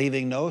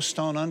leaving no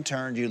stone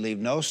unturned. You leave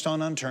no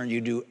stone unturned.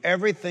 You do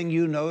everything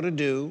you know to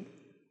do.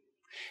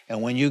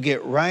 And when you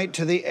get right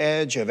to the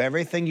edge of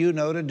everything you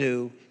know to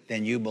do,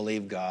 then you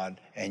believe God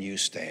and you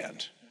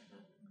stand.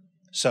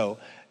 So,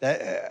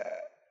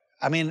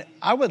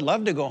 I would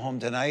love to go home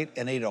tonight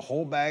and eat a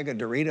whole bag of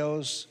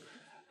Doritos.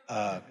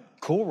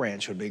 Cool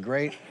Ranch would be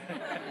great.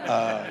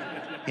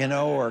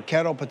 Or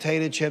kettle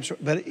potato chips.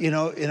 But, in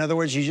other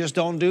words, you just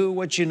don't do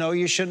what you know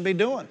you shouldn't be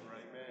doing.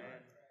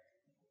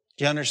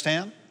 Do you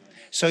understand?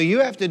 So you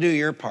have to do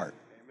your part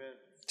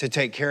to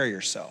take care of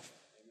yourself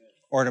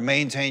or to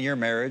maintain your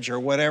marriage or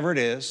whatever it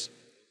is,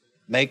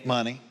 make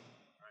money.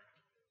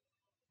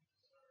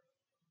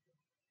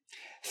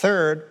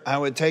 Third, I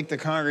would take the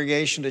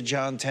congregation to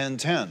John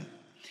 10:10,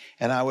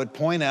 and I would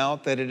point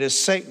out that it is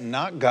Satan,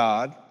 not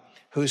God,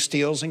 who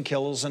steals and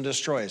kills and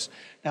destroys.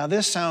 Now,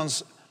 this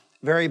sounds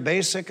very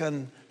basic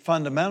and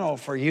fundamental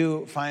for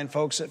you fine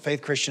folks at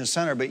Faith Christian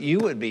Center, but you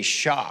would be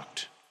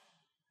shocked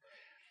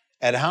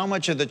at how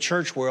much of the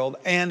church world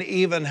and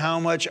even how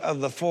much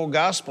of the full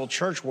gospel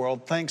church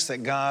world thinks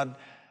that God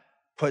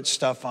puts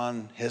stuff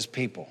on his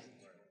people.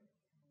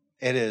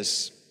 It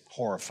is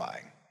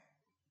horrifying.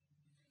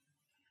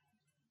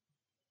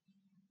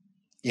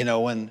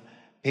 When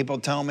people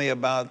tell me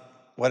about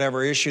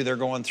whatever issue they're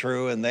going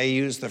through and they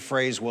use the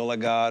phrase will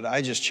of God,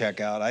 I just check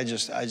out. I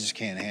just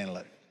can't handle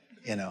it.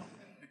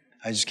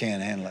 I just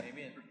can't handle it.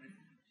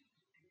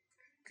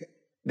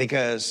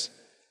 Because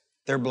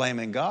they're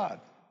blaming God.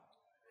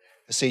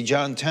 See,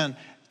 John 10,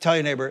 tell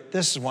your neighbor,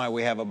 this is why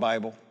we have a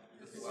Bible.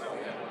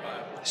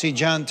 See,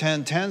 John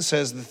 10:10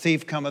 says, the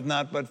thief cometh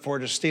not but for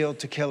to steal,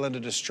 to kill, and to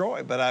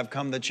destroy. But I've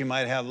come that you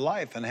might have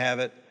life and have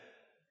it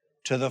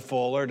to the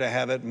full, or to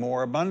have it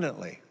more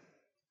abundantly.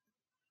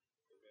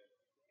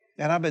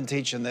 And I've been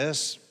teaching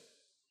this,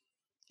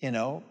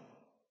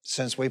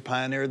 since we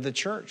pioneered the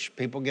church.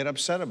 People get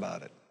upset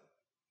about it.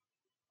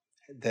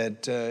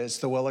 That it's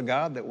the will of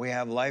God that we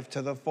have life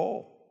to the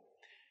full.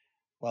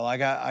 Well, I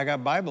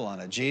got Bible on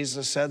it.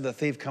 Jesus said the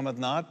thief cometh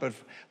not, but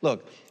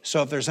look,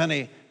 so if there's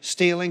any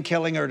stealing,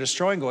 killing, or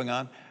destroying going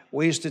on,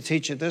 we used to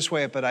teach it this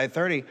way up at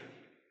I-30.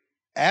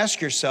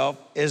 Ask yourself,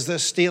 is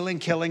this stealing,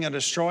 killing, and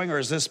destroying, or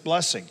is this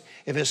blessing?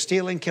 If it's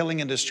stealing,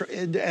 killing, and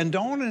destroying, and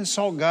don't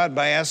insult God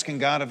by asking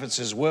God if it's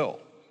his will.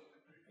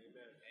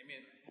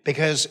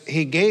 Because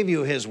he gave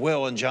you his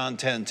will in John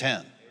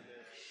 10:10.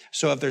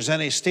 So if there's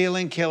any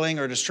stealing, killing,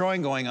 or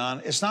destroying going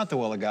on, it's not the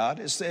will of God,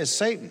 it's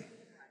Satan.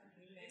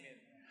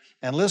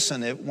 And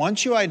listen,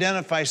 once you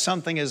identify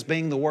something as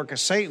being the work of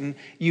Satan,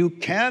 you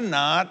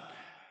cannot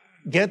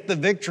get the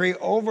victory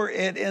over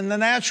it in the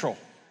natural.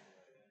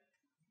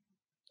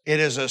 It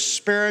is a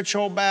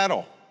spiritual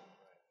battle.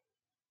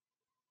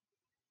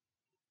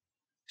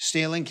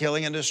 stealing,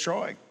 killing, and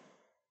destroying.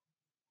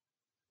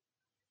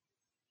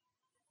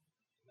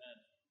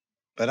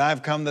 But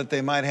I've come that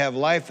they might have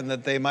life and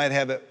that they might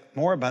have it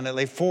more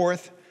abundantly.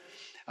 Fourth,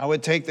 I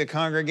would take the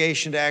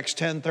congregation to Acts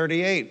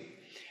 10:38,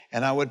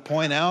 and I would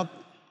point out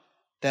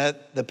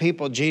that the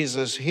people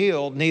Jesus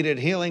healed needed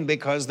healing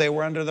because they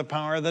were under the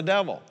power of the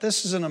devil.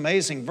 This is an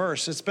amazing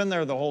verse. It's been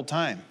there the whole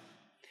time.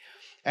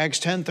 Acts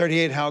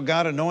 10:38, how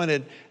God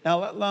anointed.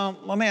 Now,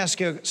 let me ask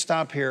you,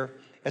 stop here.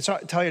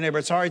 Tell your neighbor,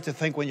 it's all right to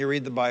think when you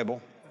read the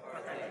Bible.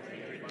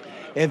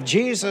 If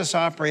Jesus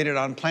operated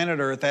on planet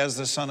Earth as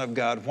the Son of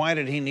God, why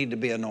did he need to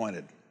be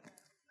anointed?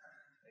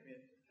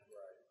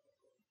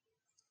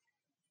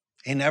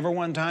 He never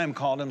one time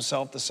called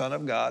himself the Son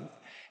of God.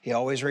 He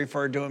always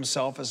referred to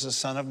himself as the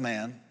Son of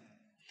Man.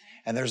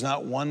 And there's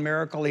not one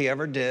miracle he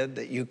ever did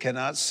that you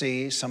cannot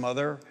see some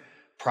other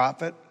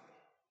prophet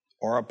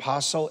or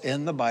apostle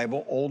in the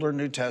Bible, Old or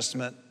New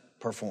Testament,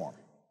 perform.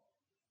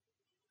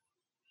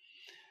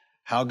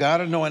 How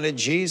God anointed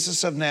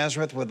Jesus of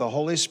Nazareth with the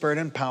Holy Spirit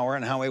and power,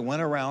 and how he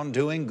went around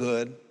doing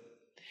good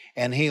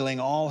and healing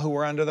all who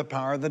were under the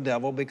power of the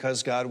devil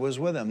because God was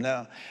with him.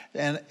 Now,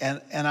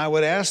 and I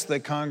would ask the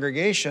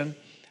congregation,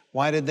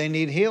 why did they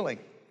need healing?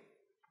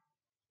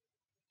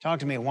 Talk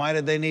to me, why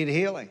did they need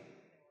healing?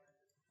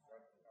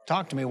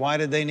 Talk to me, why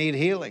did they need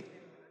healing?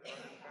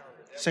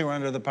 See, we're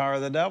under the power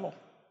of the devil.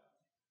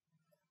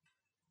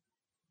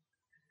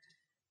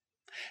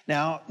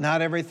 Now,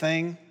 not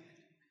everything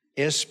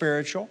is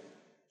spiritual.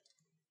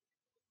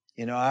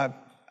 You know,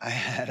 I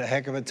had a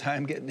heck of a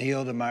time getting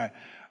healed in my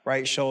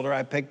right shoulder.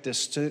 I picked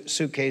this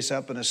suitcase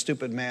up in a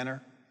stupid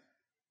manner.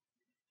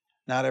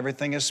 Not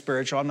everything is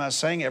spiritual. I'm not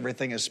saying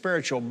everything is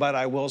spiritual, but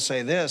I will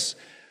say this.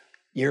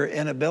 Your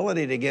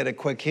inability to get a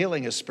quick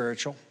healing is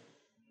spiritual.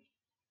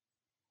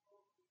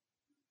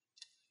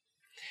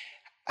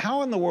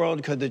 How in the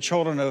world could the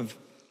children of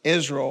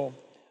Israel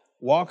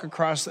walk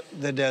across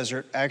the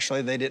desert?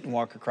 Actually, they didn't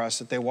walk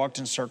across it. They walked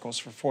in circles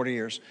for 40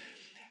 years.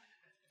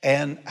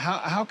 And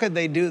how could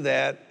they do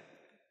that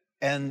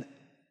and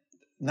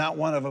not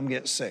one of them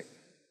get sick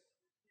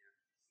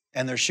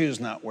and their shoes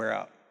not wear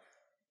out?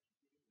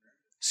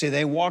 See,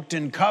 they walked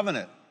in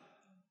covenant.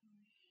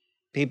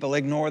 People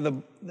ignore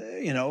the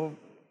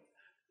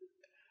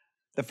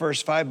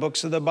first 5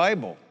 books of the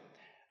Bible.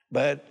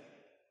 But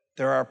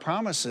there are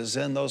promises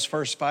in those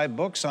first 5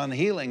 books on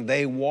healing.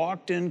 They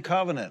walked in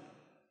covenant.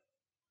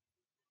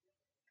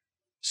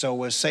 So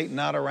was Satan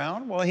not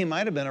around? Well, he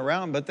might have been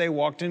around, but they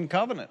walked in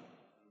covenant.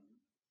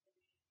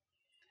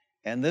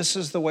 And this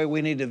is the way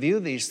we need to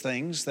view these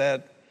things,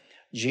 that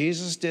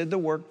Jesus did the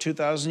work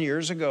 2,000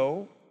 years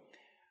ago,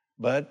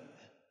 but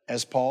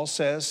as Paul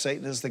says,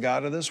 Satan is the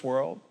god of this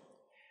world.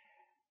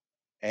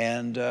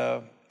 And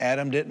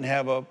Adam didn't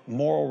have a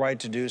moral right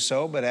to do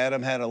so, but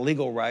Adam had a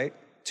legal right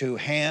to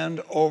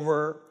hand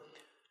over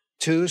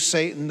to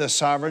Satan the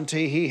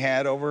sovereignty he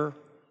had over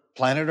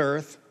planet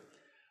Earth.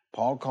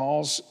 Paul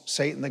calls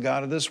Satan the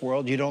god of this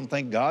world. You don't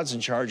think God's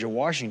in charge of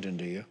Washington,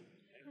 do you?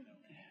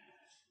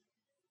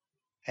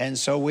 And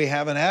so we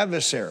have an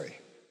adversary.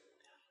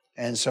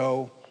 And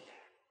so,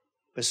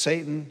 but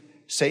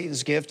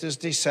Satan's gift is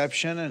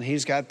deception, and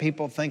he's got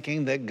people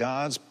thinking that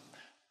God's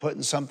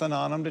putting something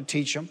on them to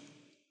teach them.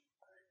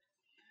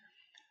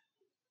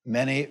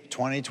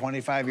 20,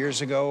 25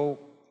 years ago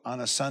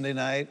on a Sunday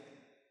night,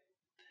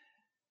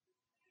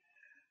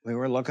 we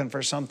were looking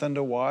for something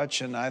to watch,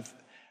 and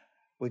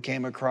we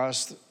came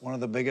across one of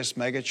the biggest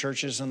mega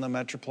churches in the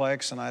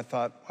Metroplex, and I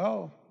thought,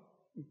 well,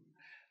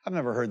 I've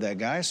never heard that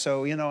guy.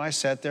 So, I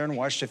sat there and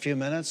watched a few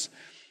minutes.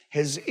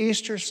 His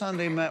Easter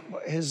Sunday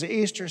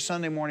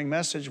morning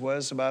message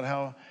was about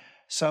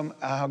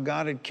how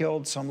God had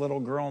killed some little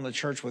girl in the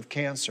church with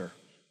cancer.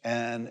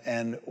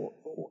 And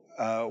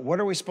what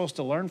are we supposed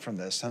to learn from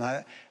this? And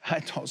I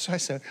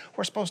said,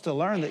 we're supposed to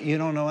learn that you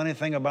don't know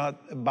anything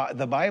about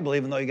the Bible,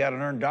 even though you got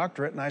an earned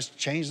doctorate, and I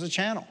changed the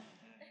channel.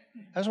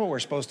 That's what we're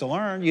supposed to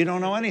learn. You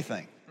don't know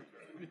anything.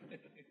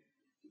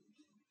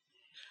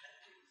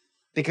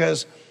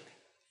 Because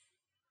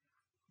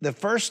the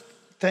first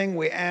thing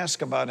we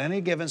ask about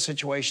any given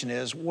situation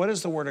is, what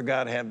does the Word of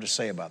God have to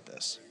say about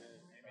this?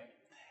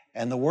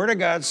 And the Word of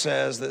God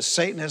says that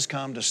Satan has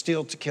come to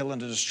steal, to kill, and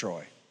to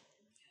destroy.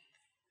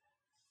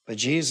 But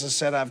Jesus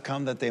said, I've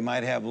come that they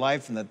might have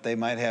life and that they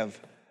might have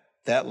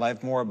that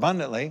life more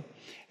abundantly.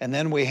 And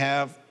then we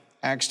have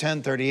Acts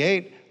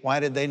 10:38. Why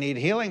did they need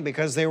healing?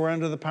 Because they were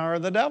under the power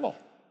of the devil.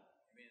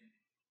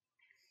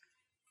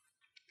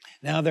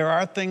 Now, there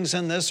are things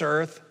in this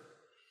earth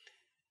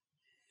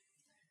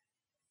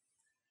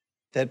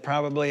that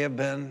probably have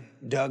been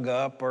dug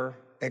up or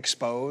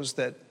exposed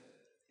that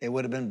it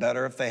would have been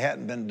better if they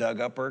hadn't been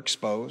dug up or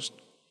exposed.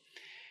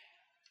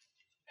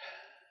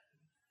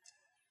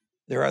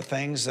 There are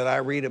things that I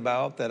read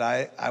about that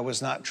I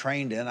was not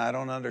trained in. I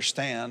don't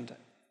understand.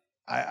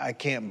 I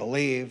can't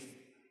believe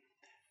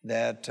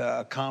that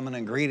a common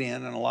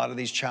ingredient in a lot of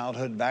these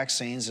childhood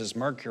vaccines is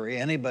mercury.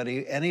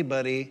 Anybody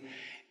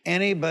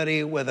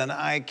with an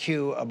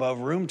IQ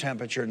above room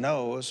temperature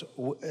knows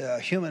a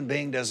human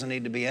being doesn't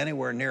need to be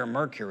anywhere near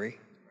mercury.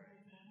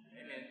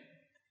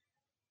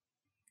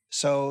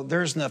 So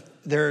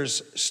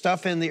there's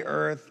stuff in the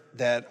earth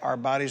that our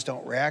bodies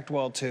don't react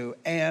well to,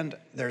 and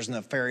there's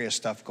nefarious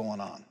stuff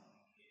going on.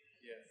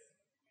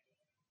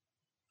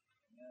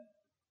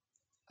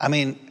 I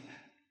mean,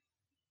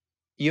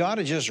 you ought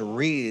to just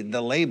read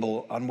the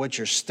label on what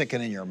you're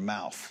sticking in your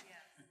mouth.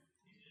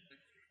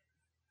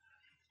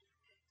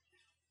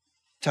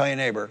 Tell your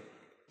neighbor,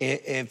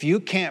 if you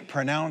can't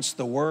pronounce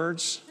the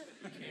words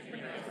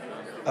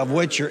of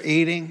what you're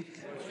eating,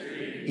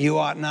 you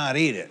ought not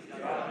eat it.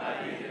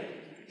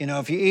 You know,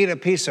 if you eat a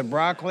piece of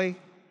broccoli,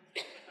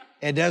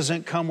 it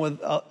doesn't come with,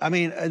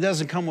 it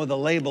doesn't come with a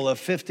label of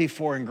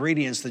 54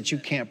 ingredients that you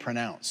can't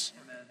pronounce.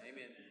 Amen.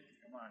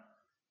 Come on.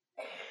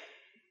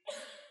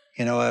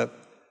 You know,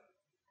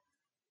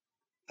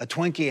 a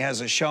Twinkie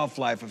has a shelf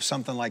life of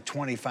something like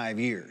 25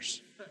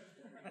 years.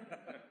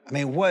 I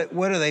mean, what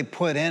do they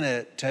put in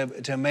it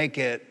to make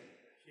it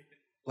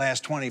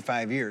last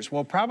 25 years?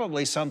 Well,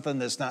 probably something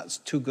that's not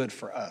too good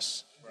for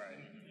us.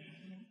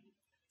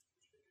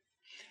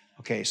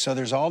 Okay, so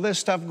there's all this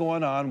stuff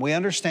going on. We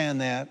understand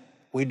that.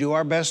 We do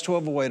our best to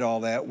avoid all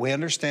that. We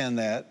understand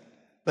that.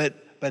 But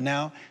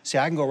now, see,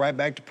 I can go right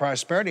back to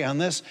prosperity on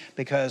this,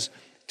 because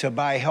to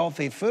buy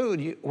healthy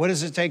food, what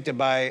does it take to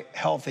buy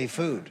healthy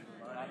food?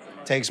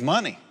 It takes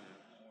money.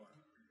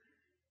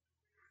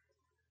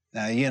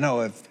 Now, you know,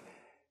 if,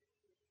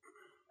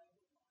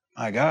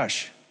 my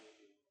gosh,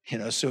 you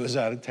know, Sue was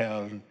out of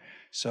town,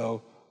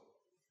 so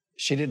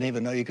she didn't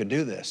even know you could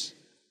do this.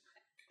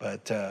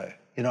 But,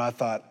 you know, I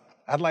thought,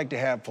 I'd like to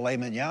have filet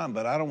mignon,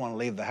 but I don't want to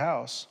leave the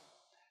house.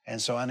 And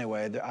so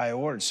anyway, I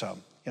ordered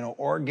some, you know,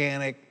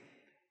 organic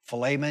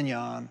filet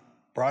mignon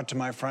brought to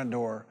my front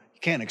door.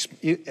 You can't, I'm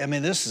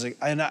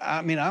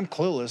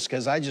clueless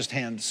because I just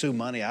hand Sue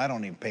money. I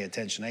don't even pay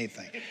attention to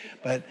anything.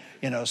 But,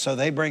 you know, so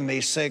they bring me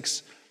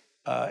 6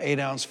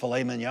 8-ounce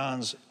filet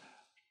mignons,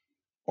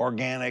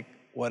 organic,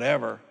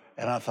 whatever.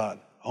 And I thought,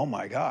 oh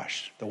my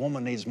gosh, the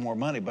woman needs more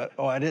money. But,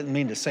 I didn't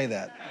mean to say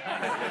that.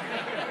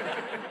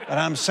 But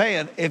I'm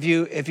saying, if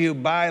you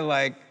buy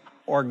like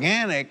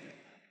organic,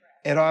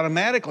 it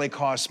automatically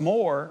costs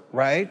more,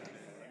 right,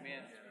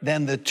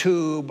 than the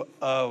tube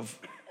of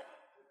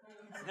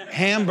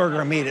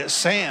hamburger meat at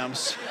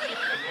Sam's.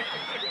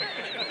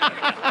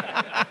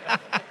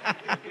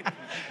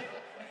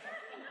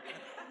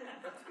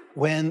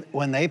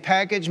 When they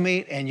package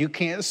meat and you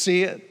can't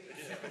see it,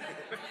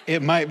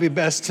 it might be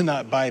best to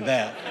not buy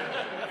that.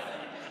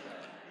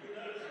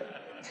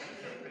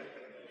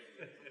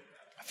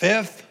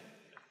 Fifth,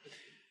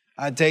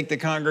 I'd take the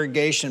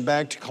congregation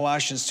back to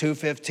Colossians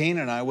 2:15,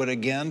 and I would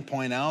again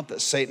point out that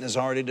Satan is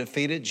already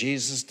defeated.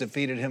 Jesus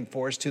defeated him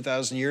for us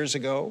 2,000 years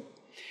ago.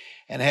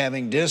 And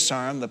having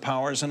disarmed the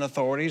powers and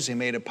authorities, he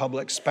made a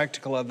public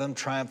spectacle of them,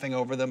 triumphing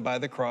over them by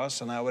the cross.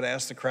 And I would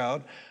ask the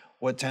crowd,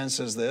 what tense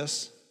is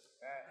this?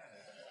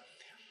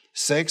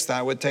 Sixth,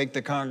 I would take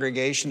the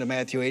congregation to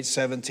Matthew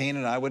 8:17,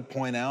 and I would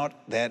point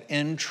out that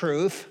in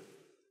truth,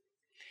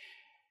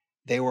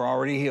 they were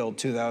already healed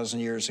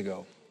 2,000 years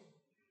ago.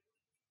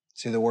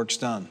 See, the work's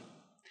done.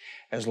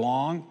 As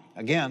long,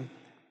 again,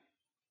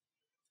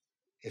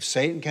 if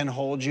Satan can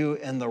hold you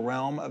in the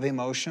realm of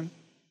emotion,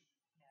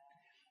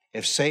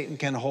 if Satan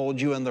can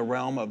hold you in the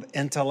realm of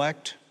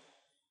intellect,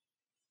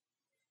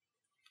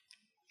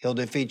 he'll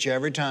defeat you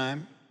every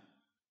time.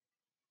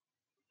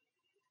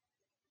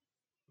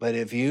 But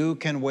if you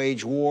can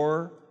wage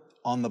war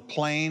on the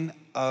plane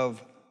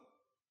of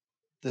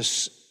the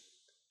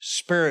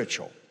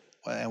spiritual,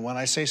 and when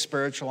I say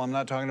spiritual, I'm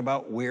not talking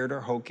about weird or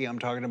hokey, I'm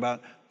talking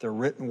about the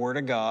written word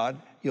of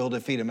God, you'll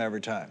defeat him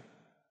every time.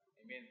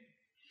 Amen.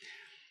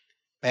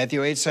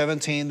 Matthew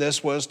 8:17,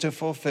 this was to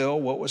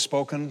fulfill what was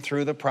spoken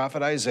through the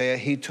prophet Isaiah.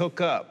 He took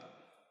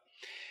up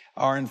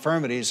our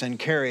infirmities and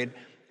carried,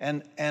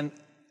 and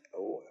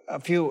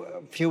a few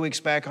weeks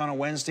back on a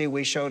Wednesday,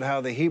 we showed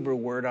how the Hebrew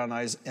word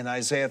in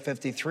Isaiah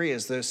 53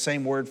 is the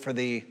same word for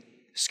the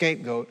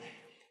scapegoat.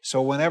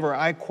 So whenever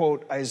I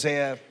quote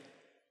Matthew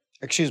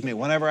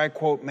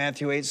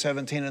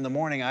 8:17 in the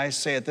morning, I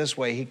say it this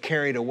way, he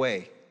carried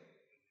away.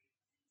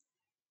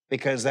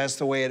 Because that's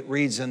the way it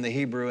reads in the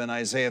Hebrew in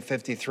Isaiah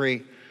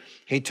 53.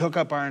 He took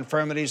up our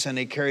infirmities and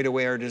he carried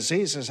away our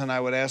diseases. And I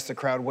would ask the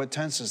crowd, what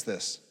tense is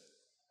this?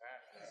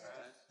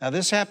 Now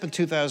this happened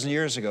 2,000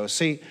 years ago.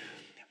 See,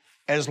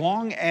 as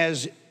long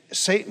as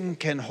Satan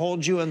can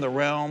hold you in the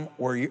realm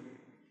where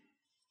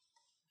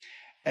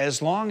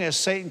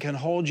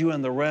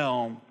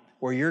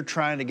you're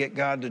trying to get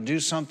God to do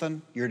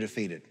something, you're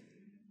defeated.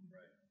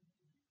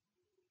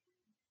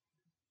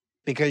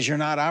 Because you're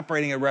not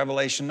operating in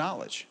revelation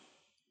knowledge.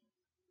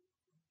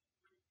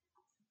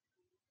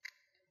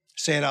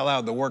 Say it out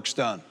loud, the work's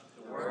done.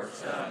 The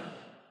work's done.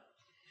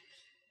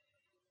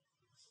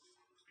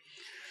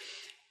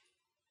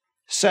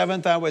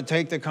 Seventh, I would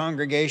take the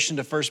congregation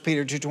to 1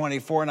 Peter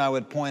 2:24, and I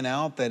would point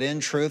out that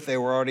in truth they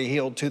were already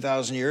healed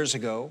 2,000 years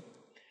ago.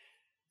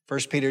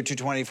 1 Peter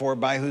 2:24,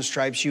 by whose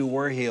stripes you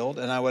were healed.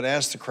 And I would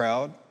ask the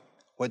crowd,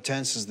 what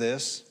tense is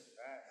this?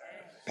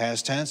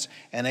 Past tense.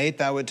 And eighth,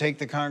 I would take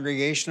the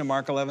congregation to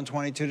Mark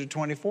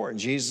 11:22-24.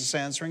 Jesus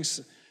answering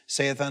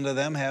saith unto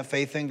them, have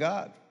faith in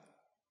God.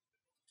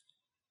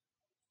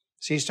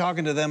 See, he's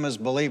talking to them as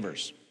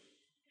believers.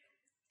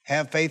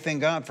 Have faith in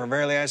God, for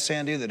verily I say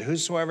unto you that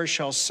whosoever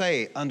shall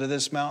say unto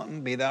this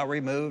mountain, be thou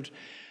removed,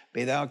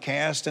 be thou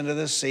cast into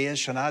the sea, and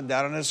shall not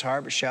doubt in his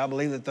heart, but shall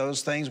believe that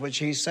those things which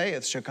he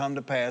saith shall come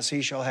to pass,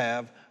 he shall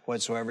have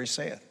whatsoever he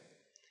saith.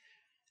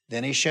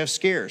 Then he shifts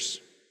gears.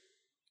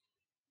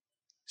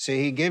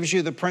 See, he gives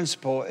you the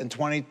principle in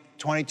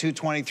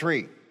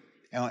 22:23.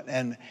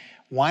 And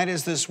why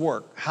does this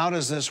work? How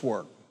does this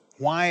work?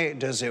 Why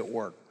does it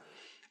work?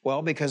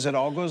 Well, because it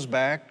all goes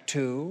back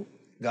to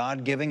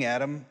God giving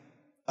Adam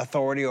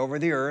authority over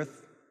the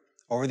earth,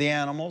 over the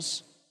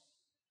animals,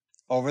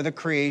 over the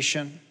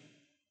creation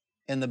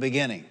in the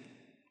beginning.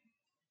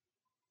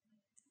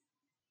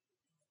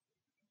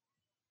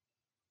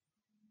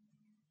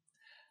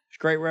 There's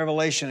great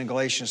revelation in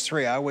Galatians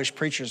 3. I wish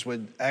preachers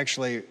would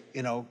actually,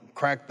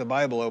 crack the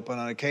Bible open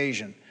on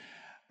occasion.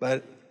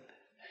 But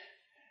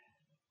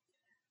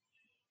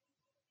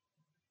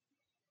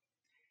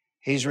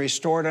he's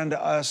restored unto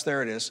us,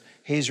 there it is,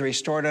 he's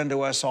restored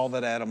unto us all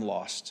that Adam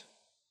lost.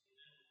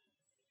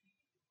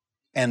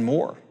 And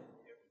more.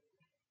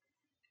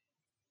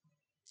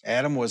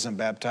 Adam wasn't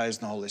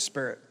baptized in the Holy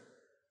Spirit.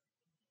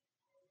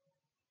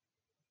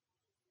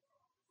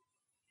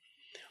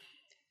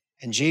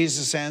 And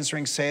Jesus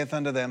answering saith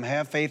unto them,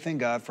 have faith in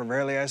God, for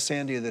verily I say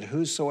unto you that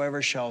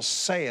whosoever shall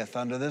saith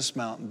unto this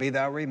mountain, be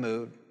thou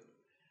removed,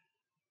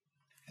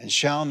 and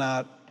shall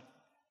not,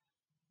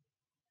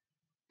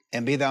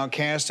 and be thou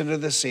cast into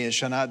the sea, and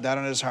shall not doubt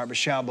in his heart, but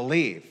shall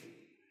believe.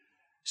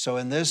 So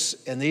in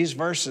these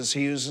verses,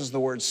 he uses the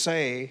word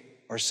say,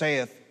 or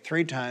saith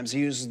 3 times.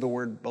 He uses the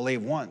word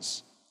believe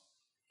once.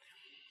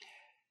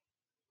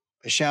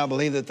 But shall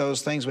believe that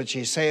those things which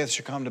he saith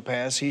shall come to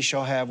pass, he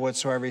shall have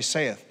whatsoever he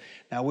saith.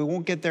 Now, we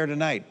won't get there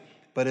tonight,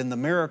 but in the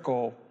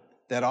miracle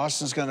that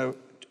Austin's going to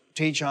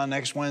teach on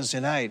next Wednesday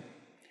night,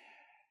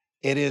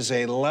 it is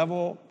a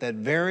level that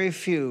very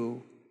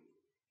few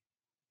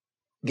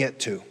get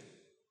to.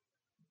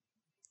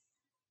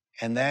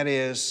 And that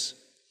is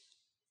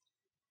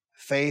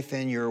faith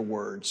in your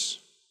words.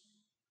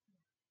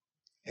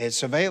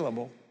 It's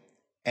available,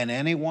 and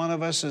any one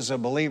of us as a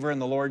believer in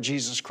the Lord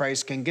Jesus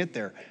Christ can get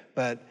there.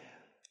 But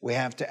we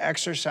have to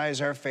exercise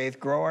our faith,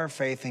 grow our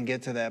faith, and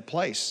get to that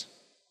place.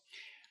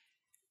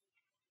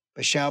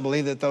 But shall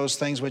believe that those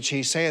things which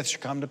he saith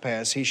shall come to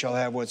pass, he shall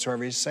have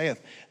whatsoever he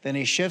saith. Then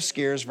he shifts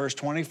gears, verse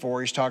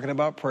 24, he's talking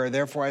about prayer.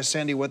 Therefore I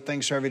send you what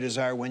things soever you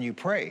desire when you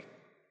pray.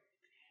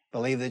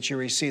 Believe that you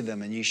receive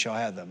them, and ye shall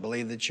have them.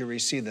 Believe that you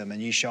receive them,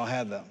 and ye shall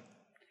have them.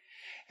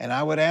 And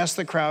I would ask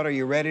the crowd, are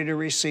you ready to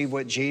receive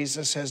what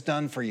Jesus has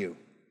done for you?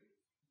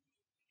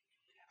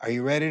 Are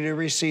you ready to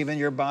receive in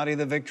your body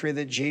the victory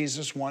that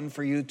Jesus won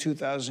for you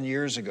 2,000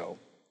 years ago?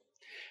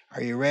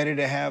 Are you ready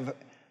to have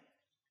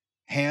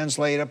hands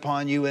laid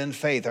upon you in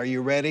faith? Are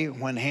you ready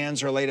when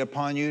hands are laid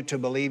upon you to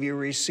believe you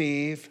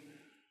receive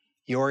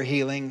your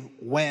healing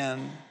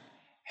when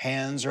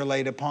hands are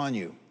laid upon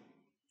you?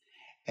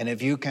 And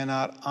if you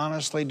cannot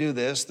honestly do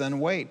this, then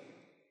wait.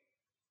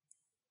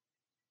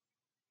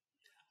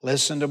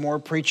 Listen to more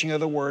preaching of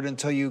the word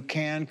until you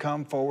can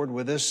come forward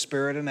with this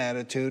spirit and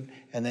attitude,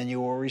 and then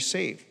you will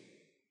receive.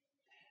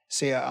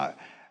 See,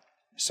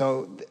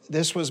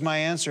 this was my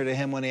answer to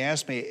him when he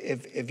asked me,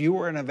 if you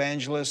were an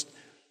evangelist,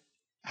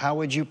 how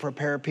would you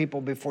prepare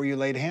people before you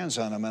laid hands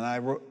on them? And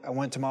I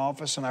went to my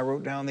office and I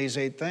wrote down these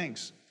 8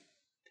 things.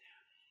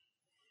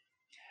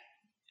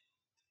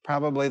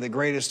 Probably the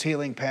greatest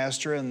healing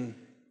pastor in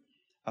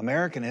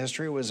American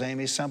history was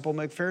Amy Semple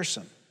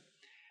McPherson.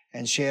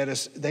 And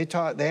they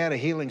had a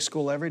healing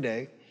school every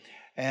day,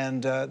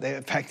 and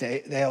in fact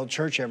they held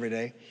church every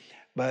day.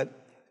 But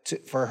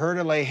for her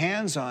to lay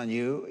hands on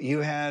you, you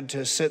had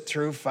to sit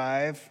through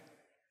 5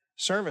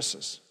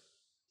 services.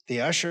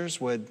 The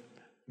ushers would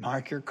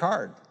mark your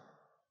card.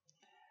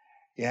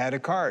 You had a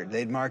card;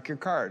 they'd mark your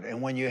card, and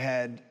when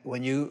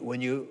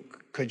you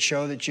could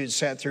show that you'd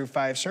sat through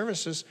 5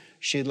 services,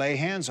 she'd lay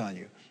hands on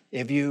you.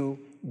 If you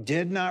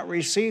did not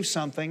receive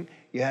something,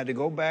 you had to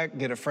go back,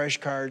 get a fresh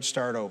card,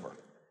 start over.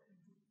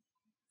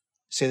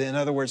 See, in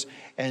other words,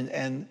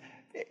 and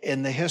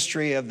in the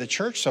history of the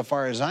church, so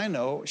far as I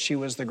know, she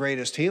was the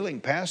greatest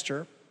healing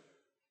pastor.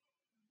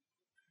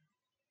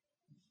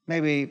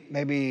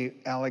 Maybe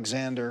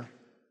Alexander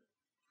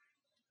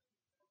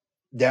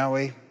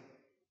Dowie,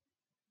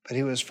 but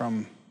he was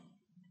from,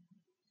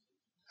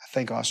 I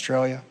think,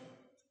 Australia.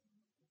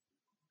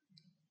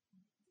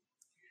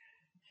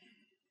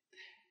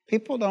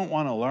 People don't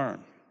want to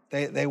learn.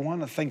 They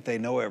want to think they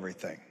know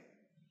everything.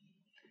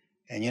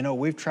 And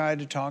we've tried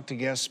to talk to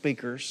guest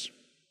speakers.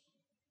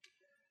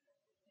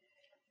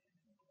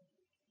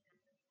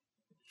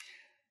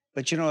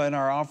 But in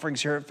our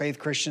offerings here at Faith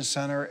Christian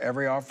Center,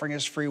 every offering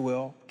is free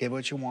will. Give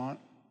what you want.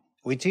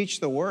 We teach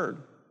the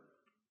word,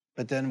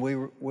 but then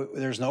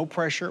there's no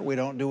pressure. We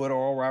don't do what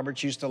Oral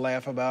Roberts used to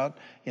laugh about.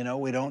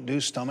 We don't do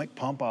stomach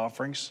pump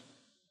offerings.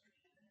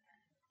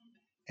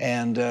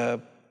 And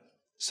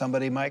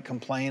somebody might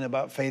complain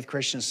about Faith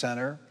Christian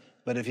Center,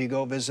 but if you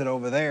go visit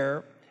over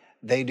there,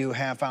 They do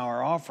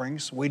half-hour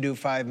offerings. We do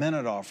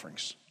 5-minute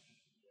offerings.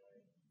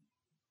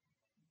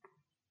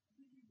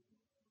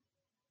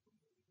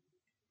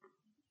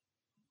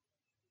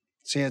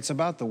 See, it's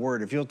about the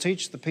word. If you'll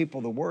teach the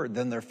people the word,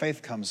 then their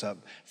faith comes up.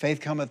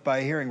 Faith cometh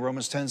by hearing,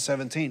 Romans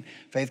 10:17.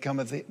 Faith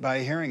cometh by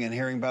hearing, and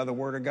hearing by the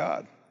word of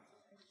God.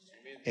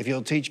 If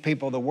you'll teach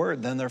people the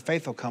word, then their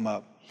faith will come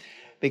up.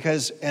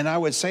 And I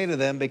would say to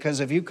them, because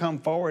if you come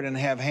forward and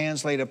have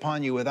hands laid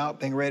upon you without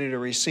being ready to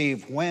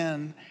receive,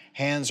 when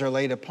hands are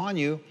laid upon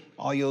you,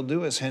 all you'll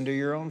do is hinder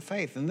your own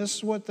faith. And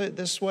this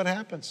is what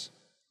happens.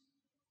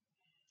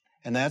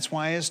 And that's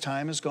why as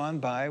time has gone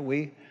by,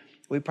 we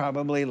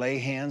probably lay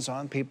hands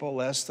on people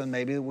less than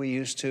maybe we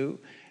used to.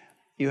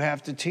 You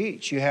have to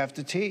teach, you have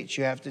to teach,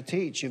 you have to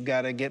teach. You've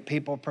got to get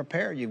people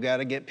prepared. You've got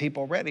to get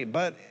people ready.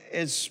 But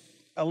it's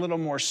a little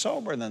more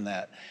sober than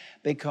that,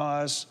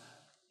 because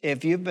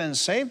if you've been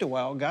saved a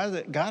while,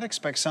 God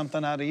expects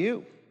something out of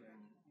you.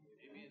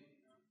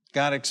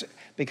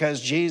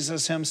 Because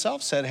Jesus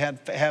himself said,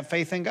 have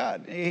faith in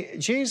God.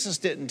 Jesus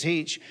didn't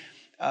teach,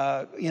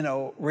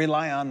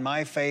 rely on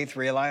my faith,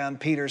 rely on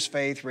Peter's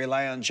faith,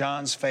 rely on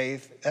John's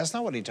faith. That's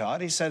not what he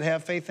taught. He said,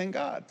 have faith in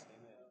God.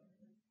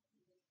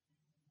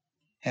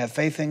 Have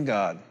faith in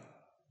God.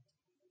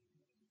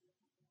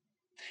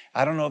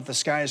 I don't know if the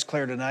sky is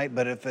clear tonight,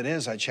 but if it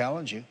is, I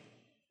challenge you.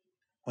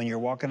 When you're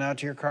walking out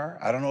to your car,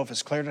 I don't know if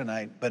it's clear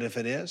tonight, but if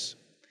it is,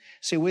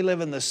 see, we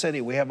live in the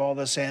city. We have all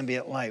this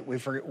ambient light.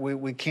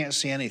 We can't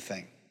see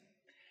anything.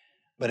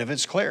 But if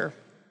it's clear,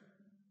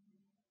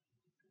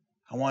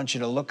 I want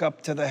you to look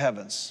up to the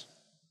heavens.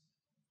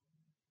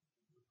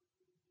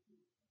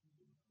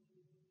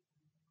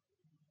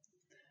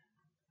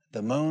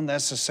 The moon,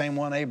 that's the same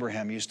one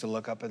Abraham used to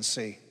look up and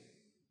see.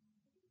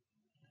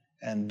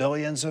 And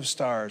billions of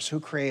stars. Who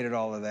created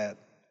all of that?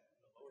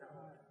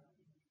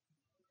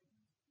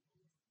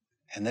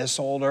 And this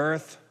old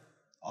earth,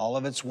 all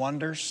of its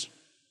wonders.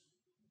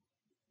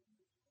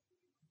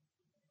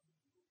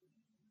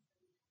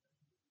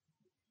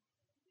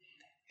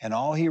 And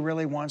all he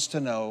really wants to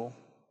know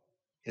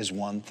is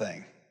one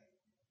thing.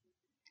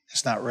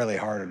 It's not really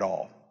hard at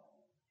all.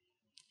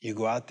 You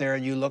go out there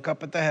and you look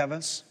up at the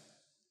heavens,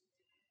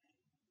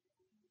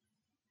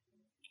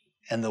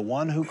 and the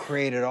one who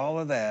created all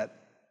of that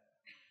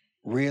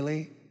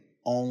really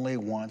only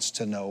wants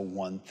to know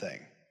one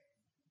thing.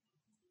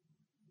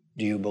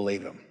 Do you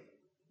believe him?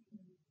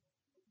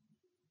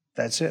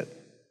 That's it.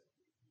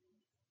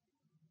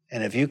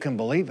 And if you can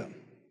believe him,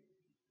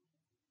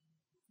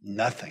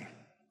 nothing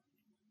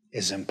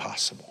is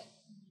impossible.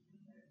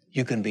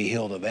 You can be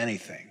healed of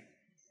anything.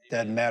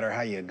 Doesn't matter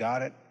how you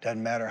got it.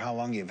 Doesn't matter how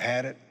long you've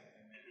had it.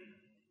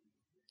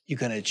 You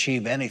can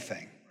achieve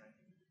anything.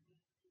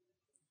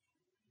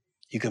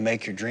 You can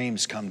make your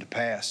dreams come to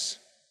pass.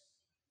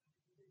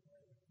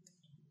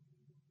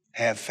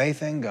 Have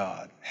faith in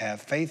God.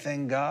 Have faith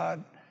in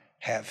God.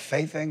 Have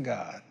faith in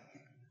God.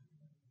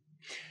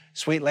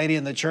 Sweet lady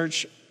in the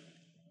church,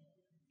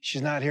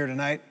 she's not here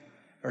tonight,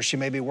 or she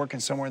may be working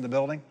somewhere in the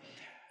building.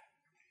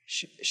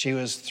 She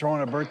was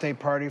throwing a birthday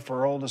party for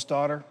her oldest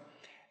daughter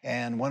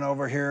and went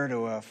over here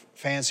to a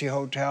fancy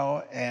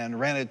hotel and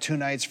rented 2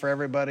 nights for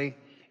everybody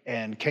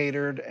and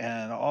catered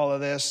and all of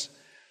this.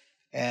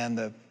 And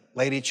the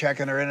lady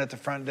checking her in at the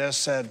front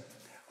desk said,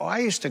 "Oh, I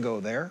used to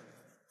go there.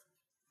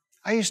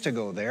 I used to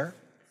go there.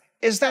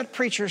 Is that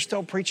preacher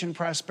still preaching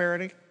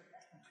prosperity?"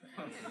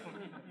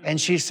 And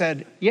she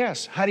said,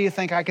 "Yes. How do you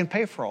think I can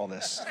pay for all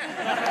this?"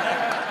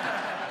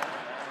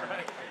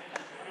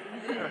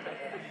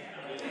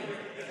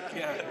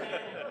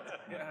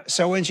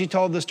 So when she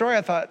told the story,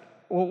 I thought,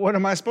 well, what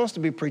am I supposed to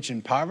be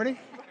preaching? Poverty?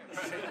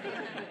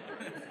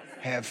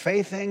 Have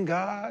faith in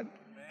God.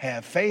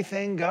 Have faith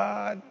in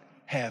God.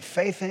 Have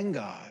faith in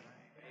God.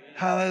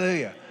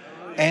 Hallelujah.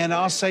 And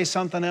I'll say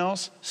something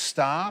else.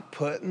 Stop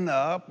putting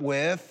up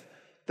with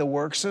the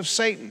works of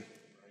Satan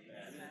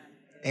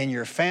in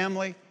your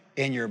family,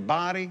 in your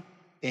body,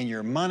 in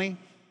your money.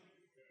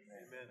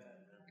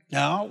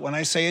 Now, when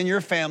I say in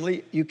your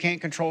family, you can't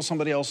control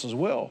somebody else's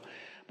will.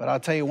 But I'll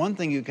tell you one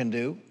thing you can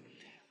do.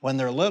 When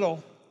they're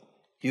little,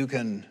 you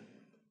can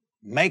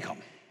make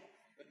them.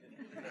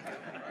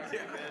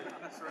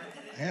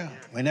 Yeah,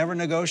 we never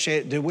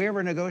negotiate. Did we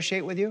ever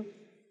negotiate with you?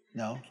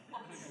 No.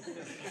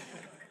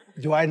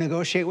 Do I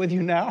negotiate with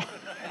you now?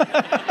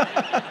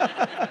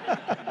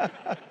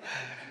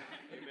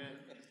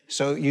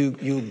 So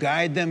you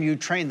guide them, you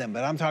train them.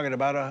 But I'm talking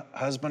about a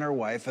husband or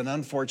wife. And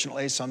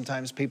unfortunately,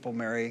 sometimes people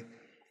marry,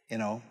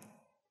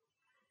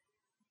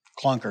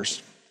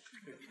 clunkers.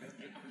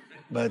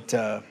 But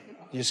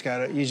you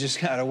just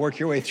gotta work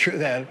your way through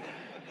that.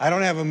 I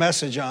don't have a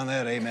message on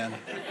that, amen.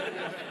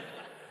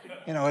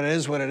 It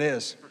is what it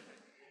is.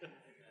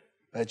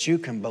 But you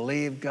can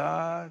believe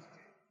God.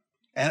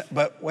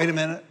 But wait a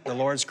minute, the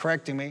Lord's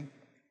correcting me.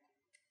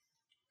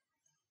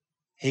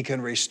 He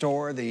can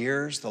restore the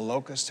years the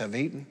locusts have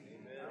eaten.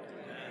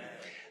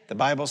 The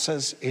Bible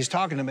says, he's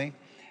talking to me.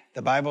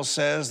 The Bible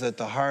says that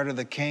the heart of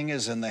the king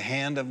is in the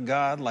hand of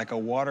God like a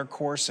water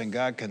course, and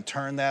God can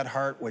turn that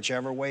heart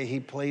whichever way he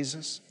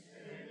pleases.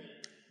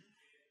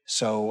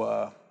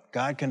 So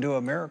God can do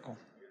a miracle.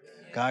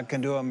 God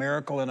can do a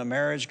miracle in a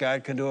marriage.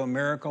 God can do a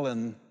miracle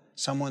in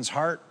someone's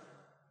heart.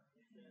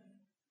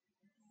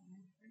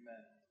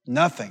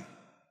 Nothing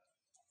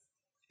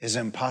is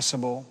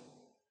impossible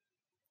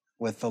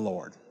with the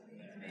Lord.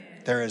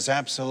 There is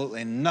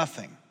absolutely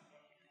nothing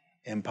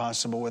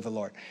impossible with the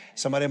Lord.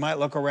 Somebody might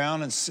look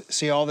around and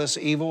see all this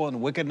evil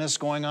and wickedness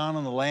going on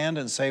in the land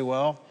and say,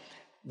 well,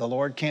 the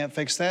Lord can't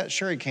fix that.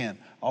 Sure He can.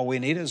 All we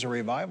need is a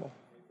revival.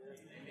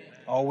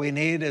 All we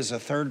need is a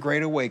third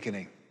great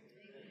awakening.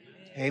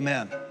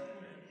 Amen.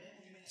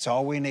 It's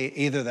all we need.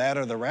 Either that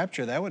or the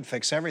rapture. That would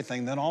fix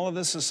everything. Then all of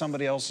this is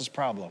somebody else's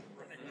problem.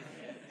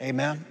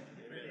 Amen.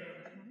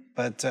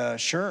 But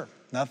sure,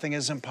 nothing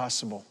is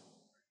impossible.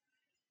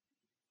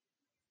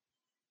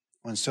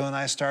 When Sue and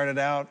I started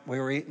out, we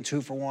were eating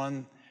 2 for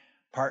 $1,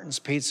 Parton's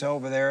Pizza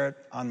over there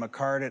on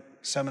McCart at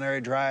Seminary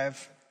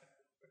Drive.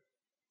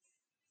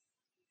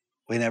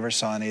 We never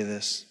saw any of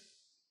this.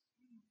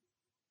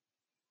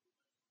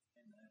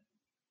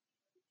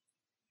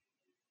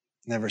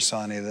 Never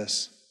saw any of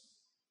this.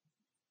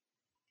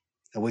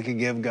 And we could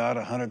give God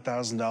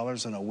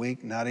 $100,000 in a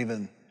week, not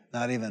even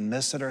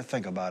miss it or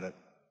think about it.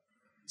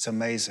 It's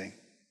amazing.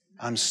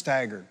 I'm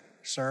staggered,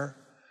 sir.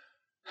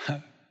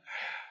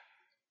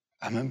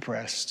 I'm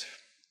impressed.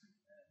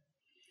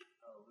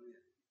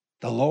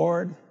 The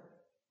Lord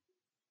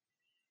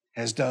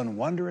has done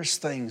wondrous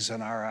things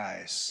in our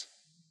eyes,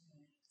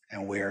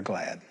 and we are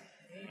glad.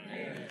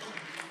 Amen.